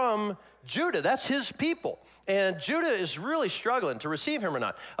actually from Judah. That's his people. And Judah is really struggling to receive him or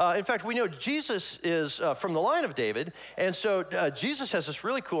not. In fact, we know Jesus is from the line of David. And so Jesus has this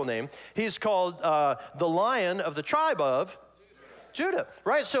really cool name. He's called the Lion of the tribe of Judah,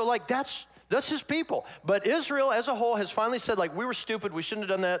 right? So like that's his people. But Israel as a whole has finally said, like, we were stupid. We shouldn't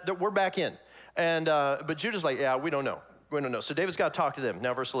have done that we're back in. And but Judah's like, yeah, we don't know. We don't know. So David's got to talk to them.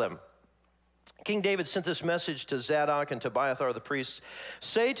 Now, verse 11. King David sent this message to Zadok and to Abiathar the priests.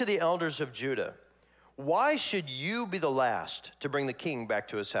 Say to the elders of Judah, why should you be the last to bring the king back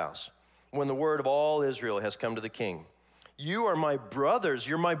to his house when the word of all Israel has come to the king? You are my brothers.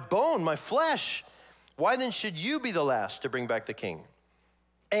 You're my bone, my flesh. Why then should you be the last to bring back the king?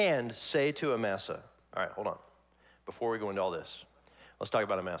 And say to Amasa. All right, hold on. Before we go into all this, let's talk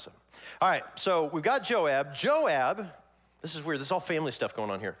about Amasa. All right, so we've got Joab. Joab, this is weird. This is all family stuff going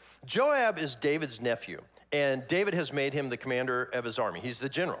on here. Joab is David's nephew, and David has made him the commander of his army. He's the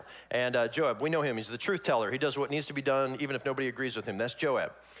general. And Joab, we know him. He's the truth teller. He does what needs to be done, even if nobody agrees with him. That's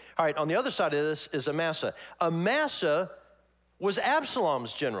Joab. All right, on the other side of this is Amasa. Amasa was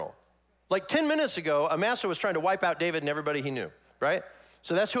Absalom's general. Like 10 minutes ago, Amasa was trying to wipe out David and everybody he knew, right?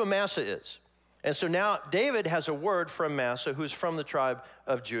 So that's who Amasa is. And so now David has a word for Amasa, who's from the tribe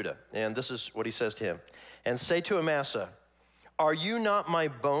of Judah. And this is what he says to him. And say to Amasa, are you not my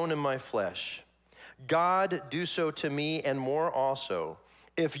bone and my flesh? God, do so to me and more also,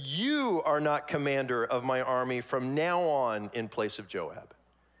 if you are not commander of my army from now on in place of Joab.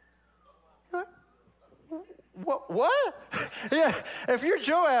 What? Yeah, if you're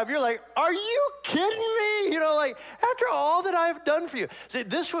Joab, you're like, are you kidding me? Like, after all that I've done for you. See,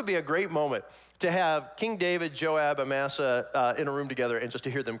 this would be a great moment to have King David, Joab, Amasa in a room together and just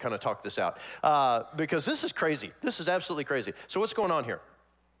to hear them kind of talk this out. Because this is crazy. This is absolutely crazy. So what's going on here?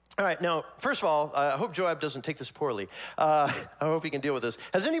 All right, now, first of all, I hope Joab doesn't take this poorly. I hope he can deal with this.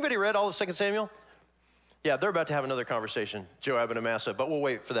 Has anybody read all of 2 Samuel? Yeah, they're about to have another conversation, Joab and Amasa, but we'll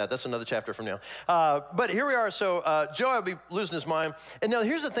wait for that. That's another chapter from now. But here we are. So Joab be losing his mind. And now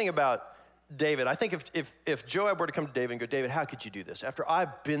here's the thing about David. I think if Joab were to come to David and go, David, how could you do this? After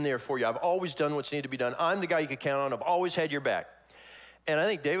I've been there for you, I've always done what's needed to be done. I'm the guy you could count on. I've always had your back. And I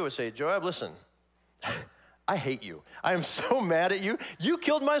think David would say, Joab, listen, I hate you. I am so mad at you. You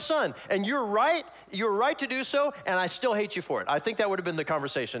killed my son, and you're right. You're right to do so, and I still hate you for it. I think that would have been the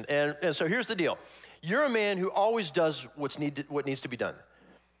conversation. And so here's the deal. You're a man who always does what needs to be done.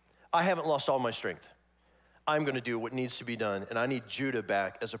 I haven't lost all my strength. I'm going to do what needs to be done, and I need Judah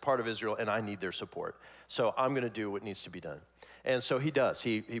back as a part of Israel, and I need their support. So I'm going to do what needs to be done. And so he does.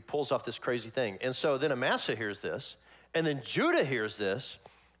 He pulls off this crazy thing. And so then Amasa hears this, and then Judah hears this,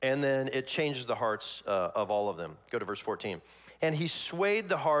 and then it changes the hearts of all of them. Go to verse 14. And he swayed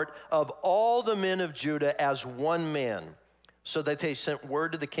the heart of all the men of Judah as one man, so that they sent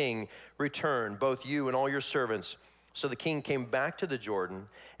word to the king, return, both you and all your servants. So the king came back to the Jordan,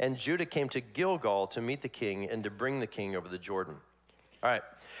 and Judah came to Gilgal to meet the king and to bring the king over the Jordan. All right,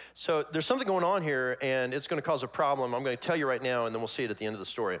 so there's something going on here, and it's going to cause a problem. I'm going to tell you right now, and then we'll see it at the end of the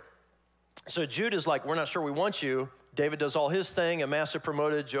story. So Judah's like, we're not sure we want you. David does all his thing, Amasa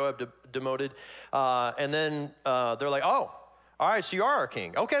promoted, Joab demoted, and then they're like, oh, all right, so you are our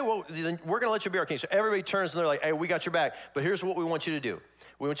king. Okay, well, then we're going to let you be our king. So everybody turns and they're like, hey, we got your back. But here's what we want you to do.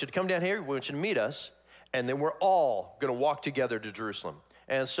 We want you to come down here. We want you to meet us. And then we're all going to walk together to Jerusalem.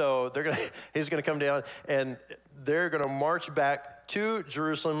 And so he's going to come down and they're going to march back to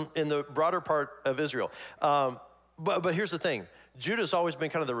Jerusalem in the broader part of Israel. But here's the thing. Judah's always been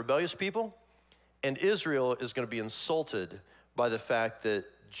kind of the rebellious people. And Israel is going to be insulted by the fact that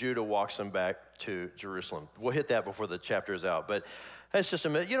Judah walks them back to Jerusalem. We'll hit that before the chapter is out, but that's just a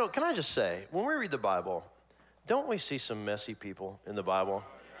minute. You know, can I just say, when we read the Bible, don't we see some messy people in the Bible?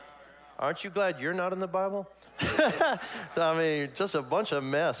 Aren't you glad you're not in the Bible? I mean, just a bunch of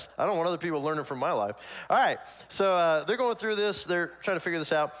mess. I don't want other people learning from my life. All right, so they're going through this. They're trying to figure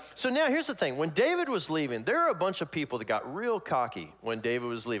this out. So now here's the thing. When David was leaving, there are a bunch of people that got real cocky when David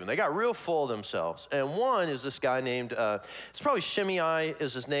was leaving. They got real full of themselves. And one is this guy named, it's probably Shimei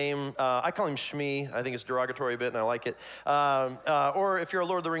is his name. I call him Shmi. I think it's derogatory a bit, and I like it. Or if you're a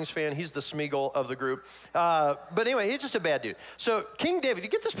Lord of the Rings fan, he's the Smeagol of the group. But anyway, he's just a bad dude. So King David, you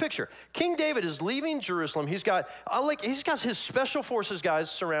get this picture. King David is leaving Jerusalem. He's got his special forces guys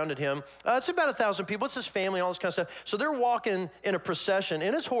surrounded him. It's about 1,000 people. It's his family, all this kind of stuff. So they're walking in a procession,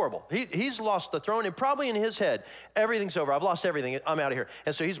 and it's horrible. He's lost the throne, and probably in his head, everything's over. I've lost everything. I'm out of here.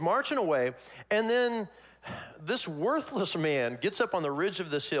 And so he's marching away, and then this worthless man gets up on the ridge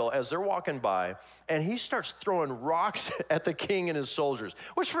of this hill as they're walking by, and he starts throwing rocks at the king and his soldiers,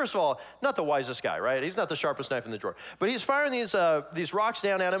 which, first of all, not the wisest guy, right? He's not the sharpest knife in the drawer. But he's firing these rocks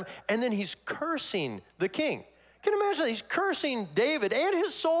down at him, and then he's cursing the king. Can you imagine that? He's cursing David and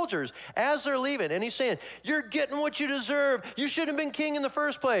his soldiers as they're leaving. And he's saying, you're getting what you deserve. You shouldn't have been king in the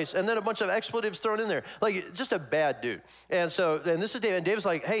first place. And then a bunch of expletives thrown in there. Like, just a bad dude. And this is David. And David's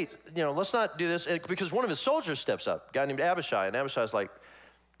like, hey, let's not do this. And because one of his soldiers steps up, a guy named Abishai. And Abishai's like,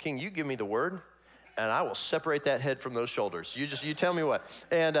 King, you give me the word, and I will separate that head from those shoulders. You tell me what.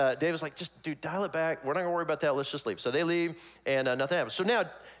 And David's like, just, dude, dial it back. We're not going to worry about that. Let's just leave. So they leave, and nothing happens. So now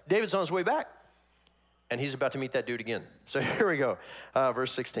David's on his way back. And he's about to meet that dude again. So here we go,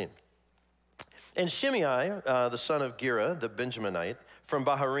 verse 16. And Shimei, the son of Gera, the Benjaminite, from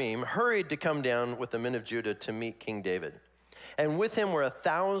Baharim, hurried to come down with the men of Judah to meet King David. And with him were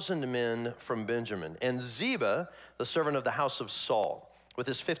 1,000 men from Benjamin. And Ziba, the servant of the house of Saul, with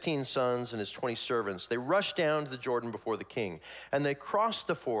his 15 sons and his 20 servants, they rushed down to the Jordan before the king. And they crossed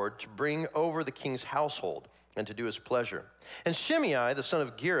the ford to bring over the king's household and to do his pleasure. And Shimei, the son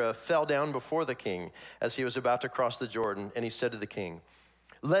of Gera, fell down before the king as he was about to cross the Jordan, and he said to the king,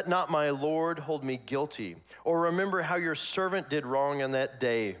 let not my lord hold me guilty, or remember how your servant did wrong on that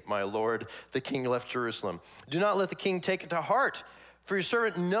day, my lord, the king left Jerusalem. Do not let the king take it to heart, for your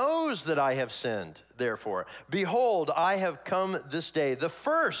servant knows that I have sinned. Therefore, behold, I have come this day, the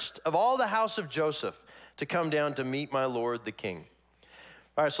first of all the house of Joseph, to come down to meet my lord, the king.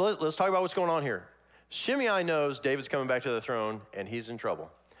 All right, so let's talk about what's going on here. Shimei knows David's coming back to the throne, and he's in trouble.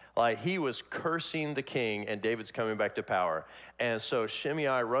 Like, he was cursing the king, and David's coming back to power. And so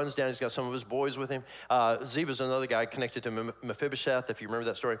Shimei runs down. He's got some of his boys with him. Ziba's another guy connected to Mephibosheth, if you remember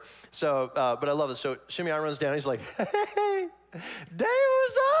that story. So, but I love this. So Shimei runs down. He's like, hey, David,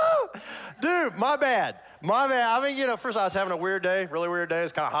 what's up? Dude, my bad. I mean, first I was having a weird day, really weird day.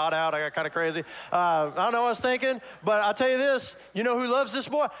 It's kind of hot out. I got kind of crazy. I don't know what I was thinking, but I'll tell you this. You know who loves this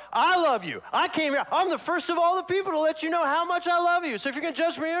boy? I love you. I came here. I'm the first of all the people to let you know how much I love you. So if you're going to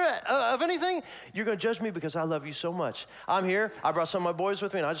judge me of anything, you're going to judge me because I love you so much. I'm here. I brought some of my boys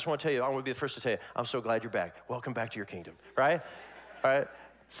with me, and I just want to tell you, I want to be the first to tell you, I'm so glad you're back. Welcome back to your kingdom, right? All right?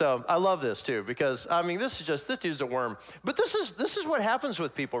 So I love this too because, I mean, this dude's a worm. But this is what happens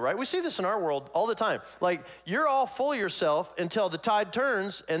with people, right? We see this in our world all the time. Like, you're all full of yourself until the tide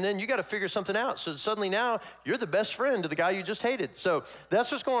turns, and then you got to figure something out. So suddenly now you're the best friend to the guy you just hated. So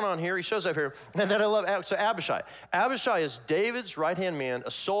that's what's going on here. He shows up here. And then I love, so Abishai. Abishai is David's right-hand man,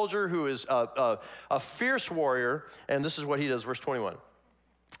 a soldier who is a fierce warrior. And this is what he does, verse 21.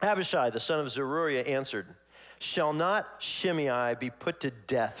 Abishai, the son of Zeruiah, answered, shall not Shimei be put to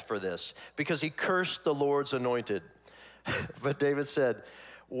death for this, because he cursed the Lord's anointed? But David said,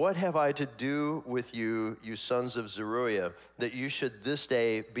 what have I to do with you, you sons of Zeruiah, that you should this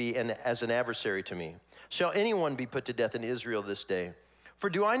day be as an adversary to me? Shall anyone be put to death in Israel this day? For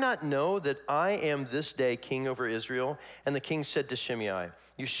do I not know that I am this day king over Israel? And the king said to Shimei,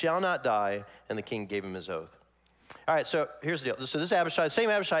 you shall not die. And the king gave him his oath. All right, so here's the deal. So this is Abishai, same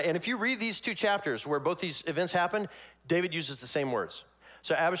Abishai. And if you read these two chapters where both these events happened, David uses the same words.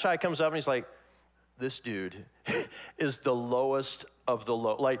 So Abishai comes up and he's like, this dude is the lowest of the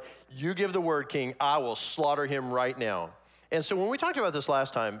low. Like, you give the word, king, I will slaughter him right now. And so when we talked about this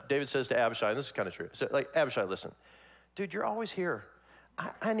last time, David says to Abishai, and this is kind of true. So, like, Abishai, listen, dude, you're always here.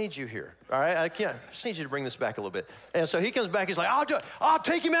 I need you here, all right? I just need you to bring this back a little bit. And so he comes back, he's like, I'll do it. I'll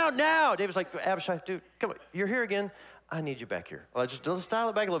take him out now. David's like, Abishai, dude, come on, you're here again. I need you back here. Let's dial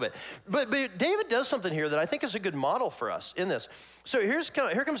it back a little bit. But David does something here that I think is a good model for us in this. So here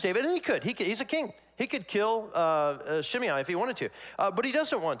comes David, and he's a king. He could kill Shimei if he wanted to, but he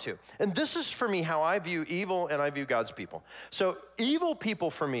doesn't want to. And this is, for me, how I view evil and I view God's people. So evil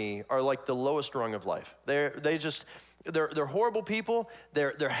people, for me, are like the lowest rung of life. They're horrible people,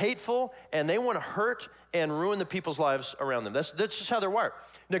 they're hateful, and they want to hurt and ruin the people's lives around them. That's just how they're wired.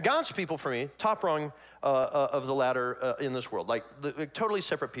 Now, God's people, for me, top rung of the ladder in this world, like totally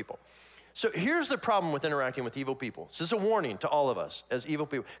separate people. So here's the problem with interacting with evil people. So this is a warning to all of us as evil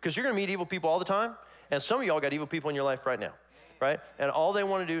people, because you're going to meet evil people all the time, and some of y'all got evil people in your life right now, right? And all they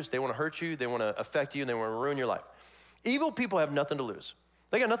want to do is they want to hurt you, they want to affect you, and they want to ruin your life. Evil people have nothing to lose.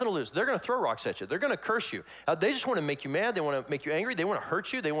 They got nothing to lose. They're going to throw rocks at you. They're going to curse you. They just want to make you mad. They want to make you angry. They want to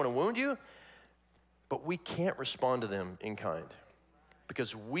hurt you. They want to wound you. But we can't respond to them in kind,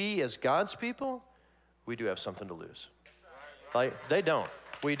 because we, as God's people, we do have something to lose. Like, they don't.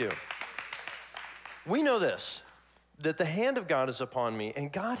 We do. We know this, that the hand of God is upon me,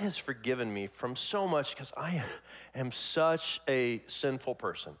 and God has forgiven me from so much, because I am such a sinful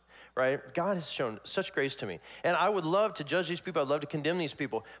person, right? God has shown such grace to me. And I would love to judge these people. I'd love to condemn these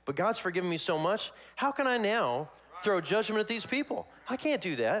people. But God's forgiven me so much. How can I now throw judgment at these people? I can't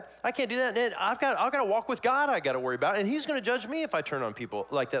do that. I can't do that. And I've got to walk with God I got to worry about. And he's going to judge me if I turn on people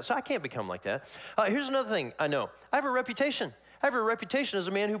like that. So I can't become like that. Here's another thing I know. I have a reputation. I have a reputation as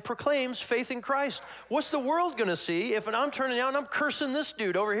a man who proclaims faith in Christ. What's the world going to see if I'm turning out and I'm cursing this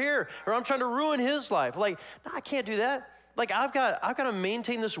dude over here, or I'm trying to ruin his life? Like, no, I can't do that. Like, I've got to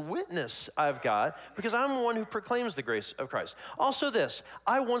maintain this witness I've got, because I'm the one who proclaims the grace of Christ. Also this,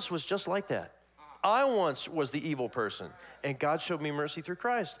 I once was just like that. I once was the evil person, and God showed me mercy through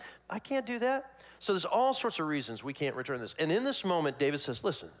Christ. I can't do that. So there's all sorts of reasons we can't return this. And in this moment, David says,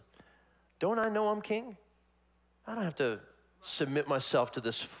 listen, don't I know I'm king? I don't have to submit myself to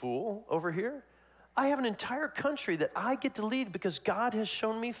this fool over here. I have an entire country that I get to lead because God has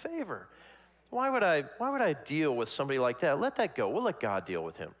shown me favor. Why would I deal with somebody like that? Let that go. We'll let God deal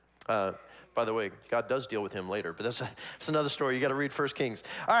with him. By the way, God does deal with him later, but that's another story. You got to read 1 Kings.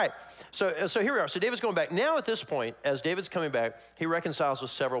 All right, so here we are. So David's going back. Now at this point, as David's coming back, he reconciles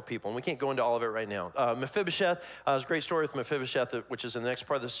with several people, and we can't go into all of it right now. Mephibosheth, there's a great story with Mephibosheth, which is in the next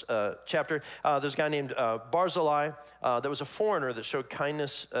part of this chapter. There's a guy named Barzillai that was a foreigner that showed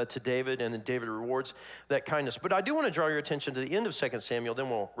kindness to David, and then David rewards that kindness. But I do want to draw your attention to the end of 2 Samuel, then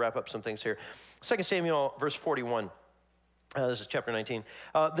we'll wrap up some things here. 2 Samuel, verse 41. This is chapter 19.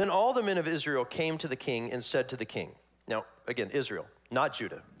 Then all the men of Israel came to the king and said to the king, now, again, Israel, not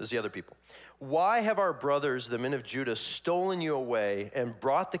Judah. This is the other people. Why have our brothers, the men of Judah, stolen you away and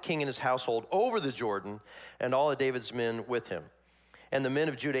brought the king and his household over the Jordan and all of David's men with him? And the men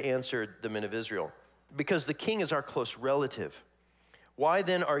of Judah answered the men of Israel, because the king is our close relative, Why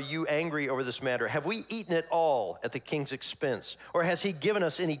then are you angry over this matter? Have we eaten it all at the king's expense? Or has he given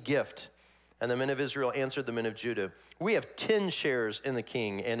us any gift? And the men of Israel answered the men of Judah, we have 10 shares in the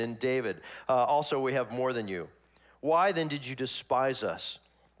king and in David. Also, we have more than you. Why then did you despise us?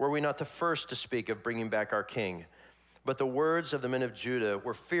 Were we not the first to speak of bringing back our king? But the words of the men of Judah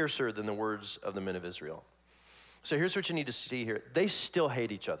were fiercer than the words of the men of Israel. So here's what you need to see here. They still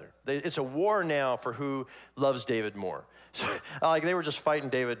hate each other. It's a war now for who loves David more. So, like they were just fighting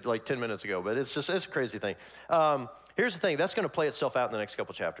David like 10 minutes ago, but it's a crazy thing. Here's the thing. That's going to play itself out in the next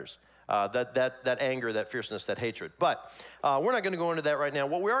couple chapters. That anger, that fierceness, that hatred. But we're not going to go into that right now.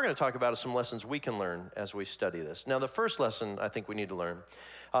 What we are going to talk about is some lessons we can learn as we study this. Now, the first lesson I think we need to learn,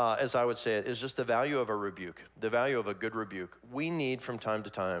 as I would say it, is just the value of a rebuke, the value of a good rebuke. We need from time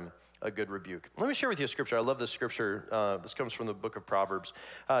to time a good rebuke. Let me share with you a scripture. I love this scripture. This comes from the book of Proverbs,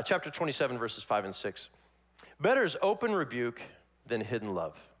 chapter 27, verses 5 and 6. Better is open rebuke than hidden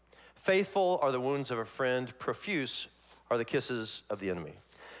love. Faithful are the wounds of a friend. Profuse are the kisses of the enemy.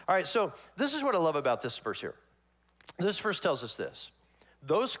 All right, so this is what I love about this verse here. This verse tells us this.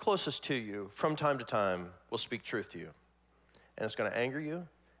 Those closest to you from time to time will speak truth to you. And it's going to anger you.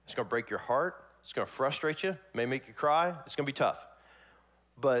 It's going to break your heart. It's going to frustrate you. It may make you cry. It's going to be tough.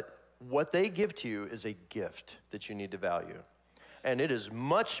 But what they give to you is a gift that you need to value. And it is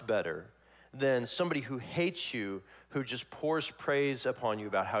much better than somebody who hates you, who just pours praise upon you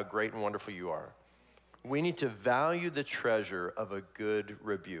about how great and wonderful you are. We need to value the treasure of a good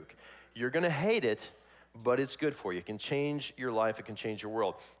rebuke. You're going to hate it, but it's good for you. It can change your life. It can change your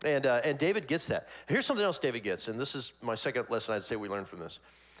world. And David gets that. Here's something else David gets, and this is my second lesson I'd say we learned from this,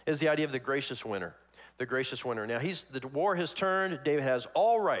 is the idea of the gracious winner. The gracious winner. Now, the war has turned. David has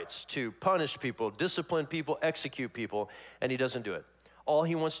all rights to punish people, discipline people, execute people, and he doesn't do it. All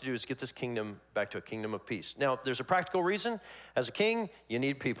he wants to do is get this kingdom back to a kingdom of peace. Now, there's a practical reason. As a king, you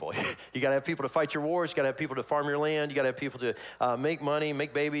need people. You got to have people to fight your wars. You got to have people to farm your land. You got to have people to make money,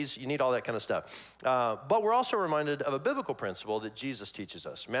 make babies. You need all that kind of stuff. But we're also reminded of a biblical principle that Jesus teaches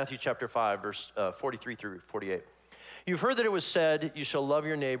us. Matthew chapter 5, verse 43 through 48. You've heard that it was said, you shall love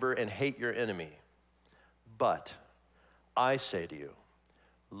your neighbor and hate your enemy. But I say to you,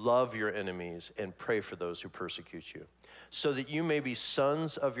 love your enemies and pray for those who persecute you, so that you may be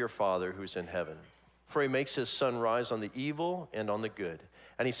sons of your Father who's in heaven. For he makes his sun rise on the evil and on the good,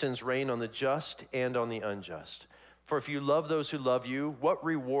 and he sends rain on the just and on the unjust. For if you love those who love you, what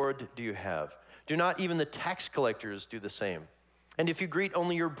reward do you have? Do not even the tax collectors do the same? And if you greet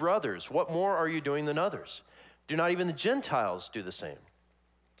only your brothers, what more are you doing than others? Do not even the Gentiles do the same?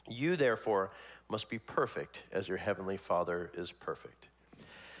 You, therefore, must be perfect as your heavenly Father is perfect.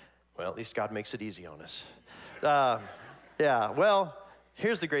 Well, at least God makes it easy on us. Well,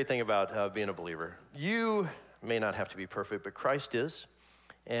 here's the great thing about being a believer. You may not have to be perfect, but Christ is.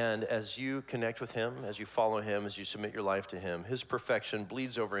 And as you connect with him, as you follow him, as you submit your life to him, his perfection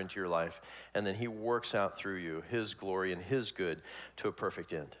bleeds over into your life, and then he works out through you his glory and his good to a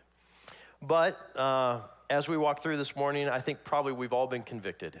perfect end. But as we walk through this morning, I think probably we've all been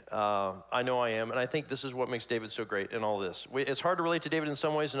convicted. I know I am, and I think this is what makes David so great in all this. It's hard to relate to David in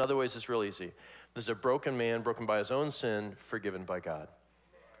some ways. In other ways, it's real easy. This is a broken man, broken by his own sin, forgiven by God.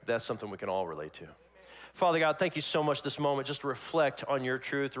 That's something we can all relate to. Father God, thank you so much this moment just to reflect on your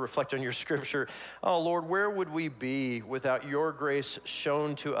truth, to reflect on your scripture. Oh, Lord, where would we be without your grace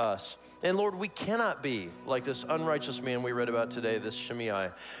shown to us? And Lord, we cannot be like this unrighteous man we read about today, this Shimei,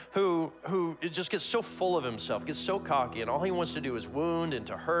 who just gets so full of himself, gets so cocky, and all he wants to do is wound and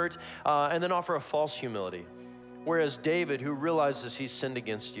to hurt, and then offer a false humility. Whereas David, who realizes he's sinned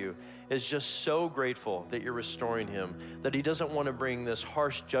against you, is just so grateful that you're restoring him, that he doesn't want to bring this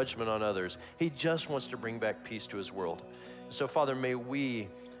harsh judgment on others. He just wants to bring back peace to his world. So, Father, may we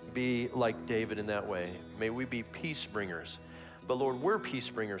be like David in that way. May we be peace bringers. But, Lord, we're peace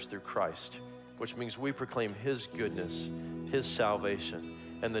bringers through Christ, which means we proclaim his goodness, his salvation,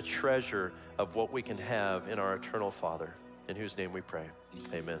 and the treasure of what we can have in our eternal Father, in whose name we pray.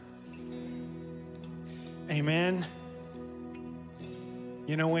 Amen. Amen.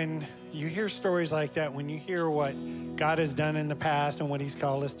 You know, when you hear stories like that, when you hear what God has done in the past and what he's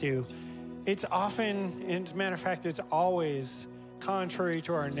called us to, it's often, and as a matter of fact, it's always contrary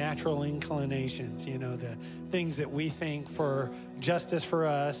to our natural inclinations, you know, the things that we think for justice for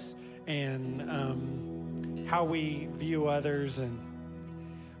us and how we view others.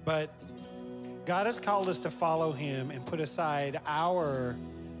 But God has called us to follow him and put aside our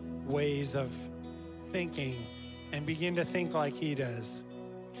ways of thinking and begin to think like he does.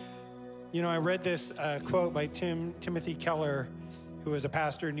 You know, I read this quote by Timothy Keller, who was a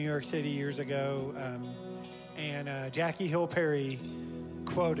pastor in New York City years ago, and Jackie Hill Perry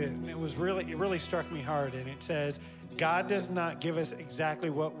quote it, and it really struck me hard. And it says, God does not give us exactly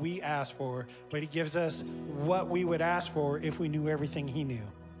what we ask for, but he gives us what we would ask for if we knew everything he knew.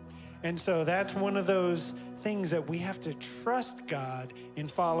 And so that's one of those things that we have to trust God in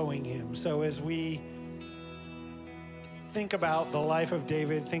following him. So as we think about the life of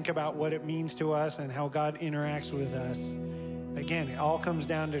David, think about what it means to us and how God interacts with us. Again, it all comes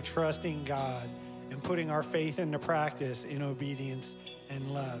down to trusting God and putting our faith into practice in obedience and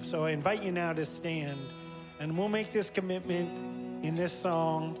love. So I invite you now to stand, and we'll make this commitment in this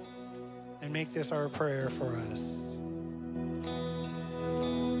song and make this our prayer for us.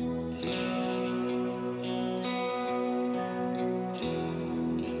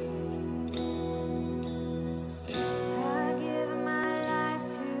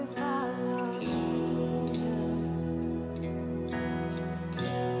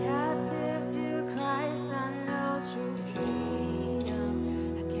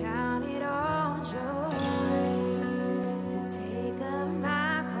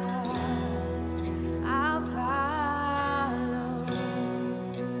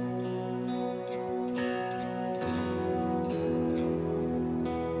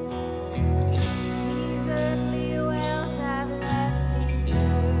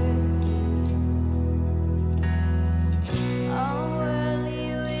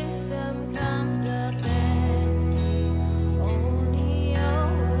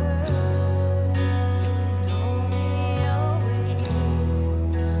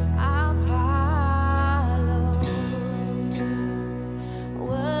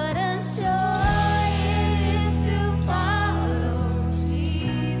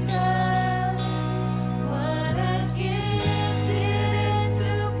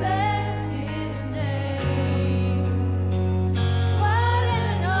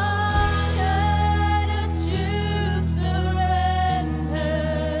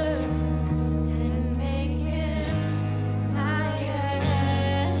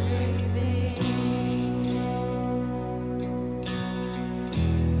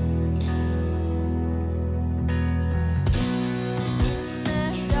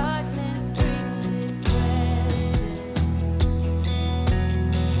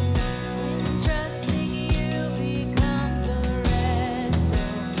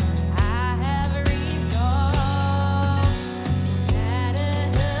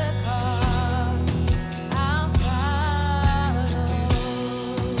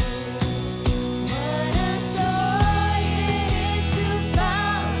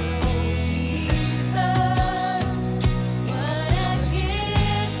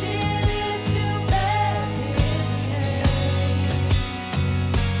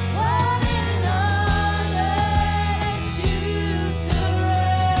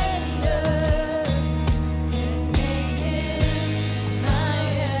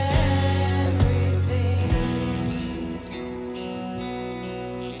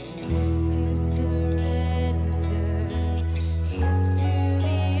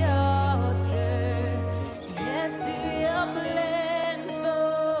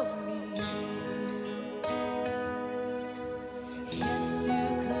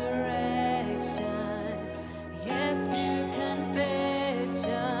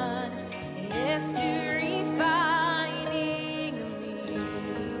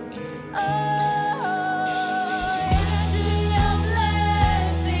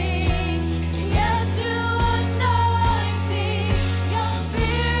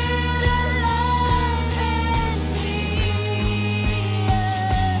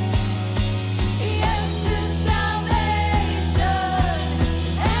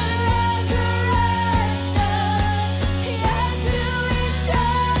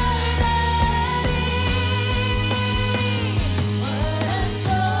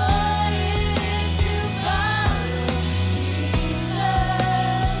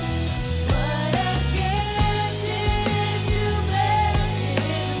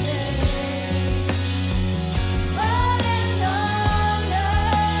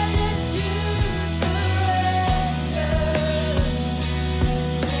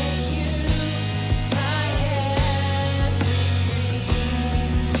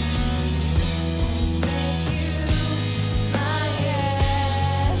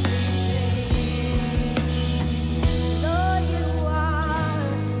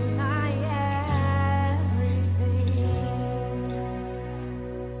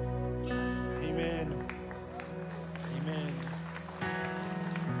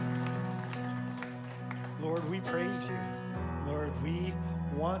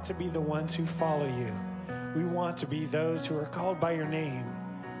 To be the ones who follow you. We want to be those who are called by your name,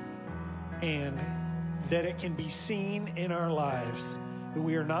 and that it can be seen in our lives that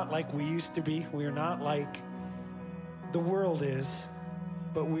we are not like we used to be. We are not like the world is,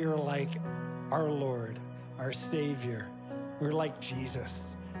 but we are like our Lord, our Savior. We're like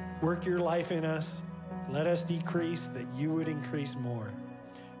Jesus. Work your life in us. Let us decrease that you would increase more.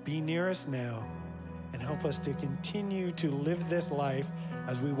 Be near us now and help us to continue to live this life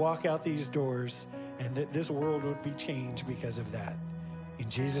as we walk out these doors, and that this world would be changed because of that. In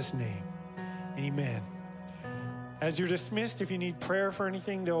Jesus' name, amen. As you're dismissed, if you need prayer for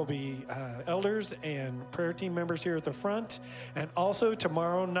anything, there will be elders and prayer team members here at the front. And also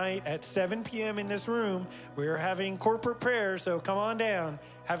tomorrow night at 7 p.m. in this room, we are having corporate prayer, so come on down.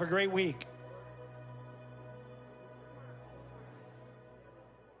 Have a great week.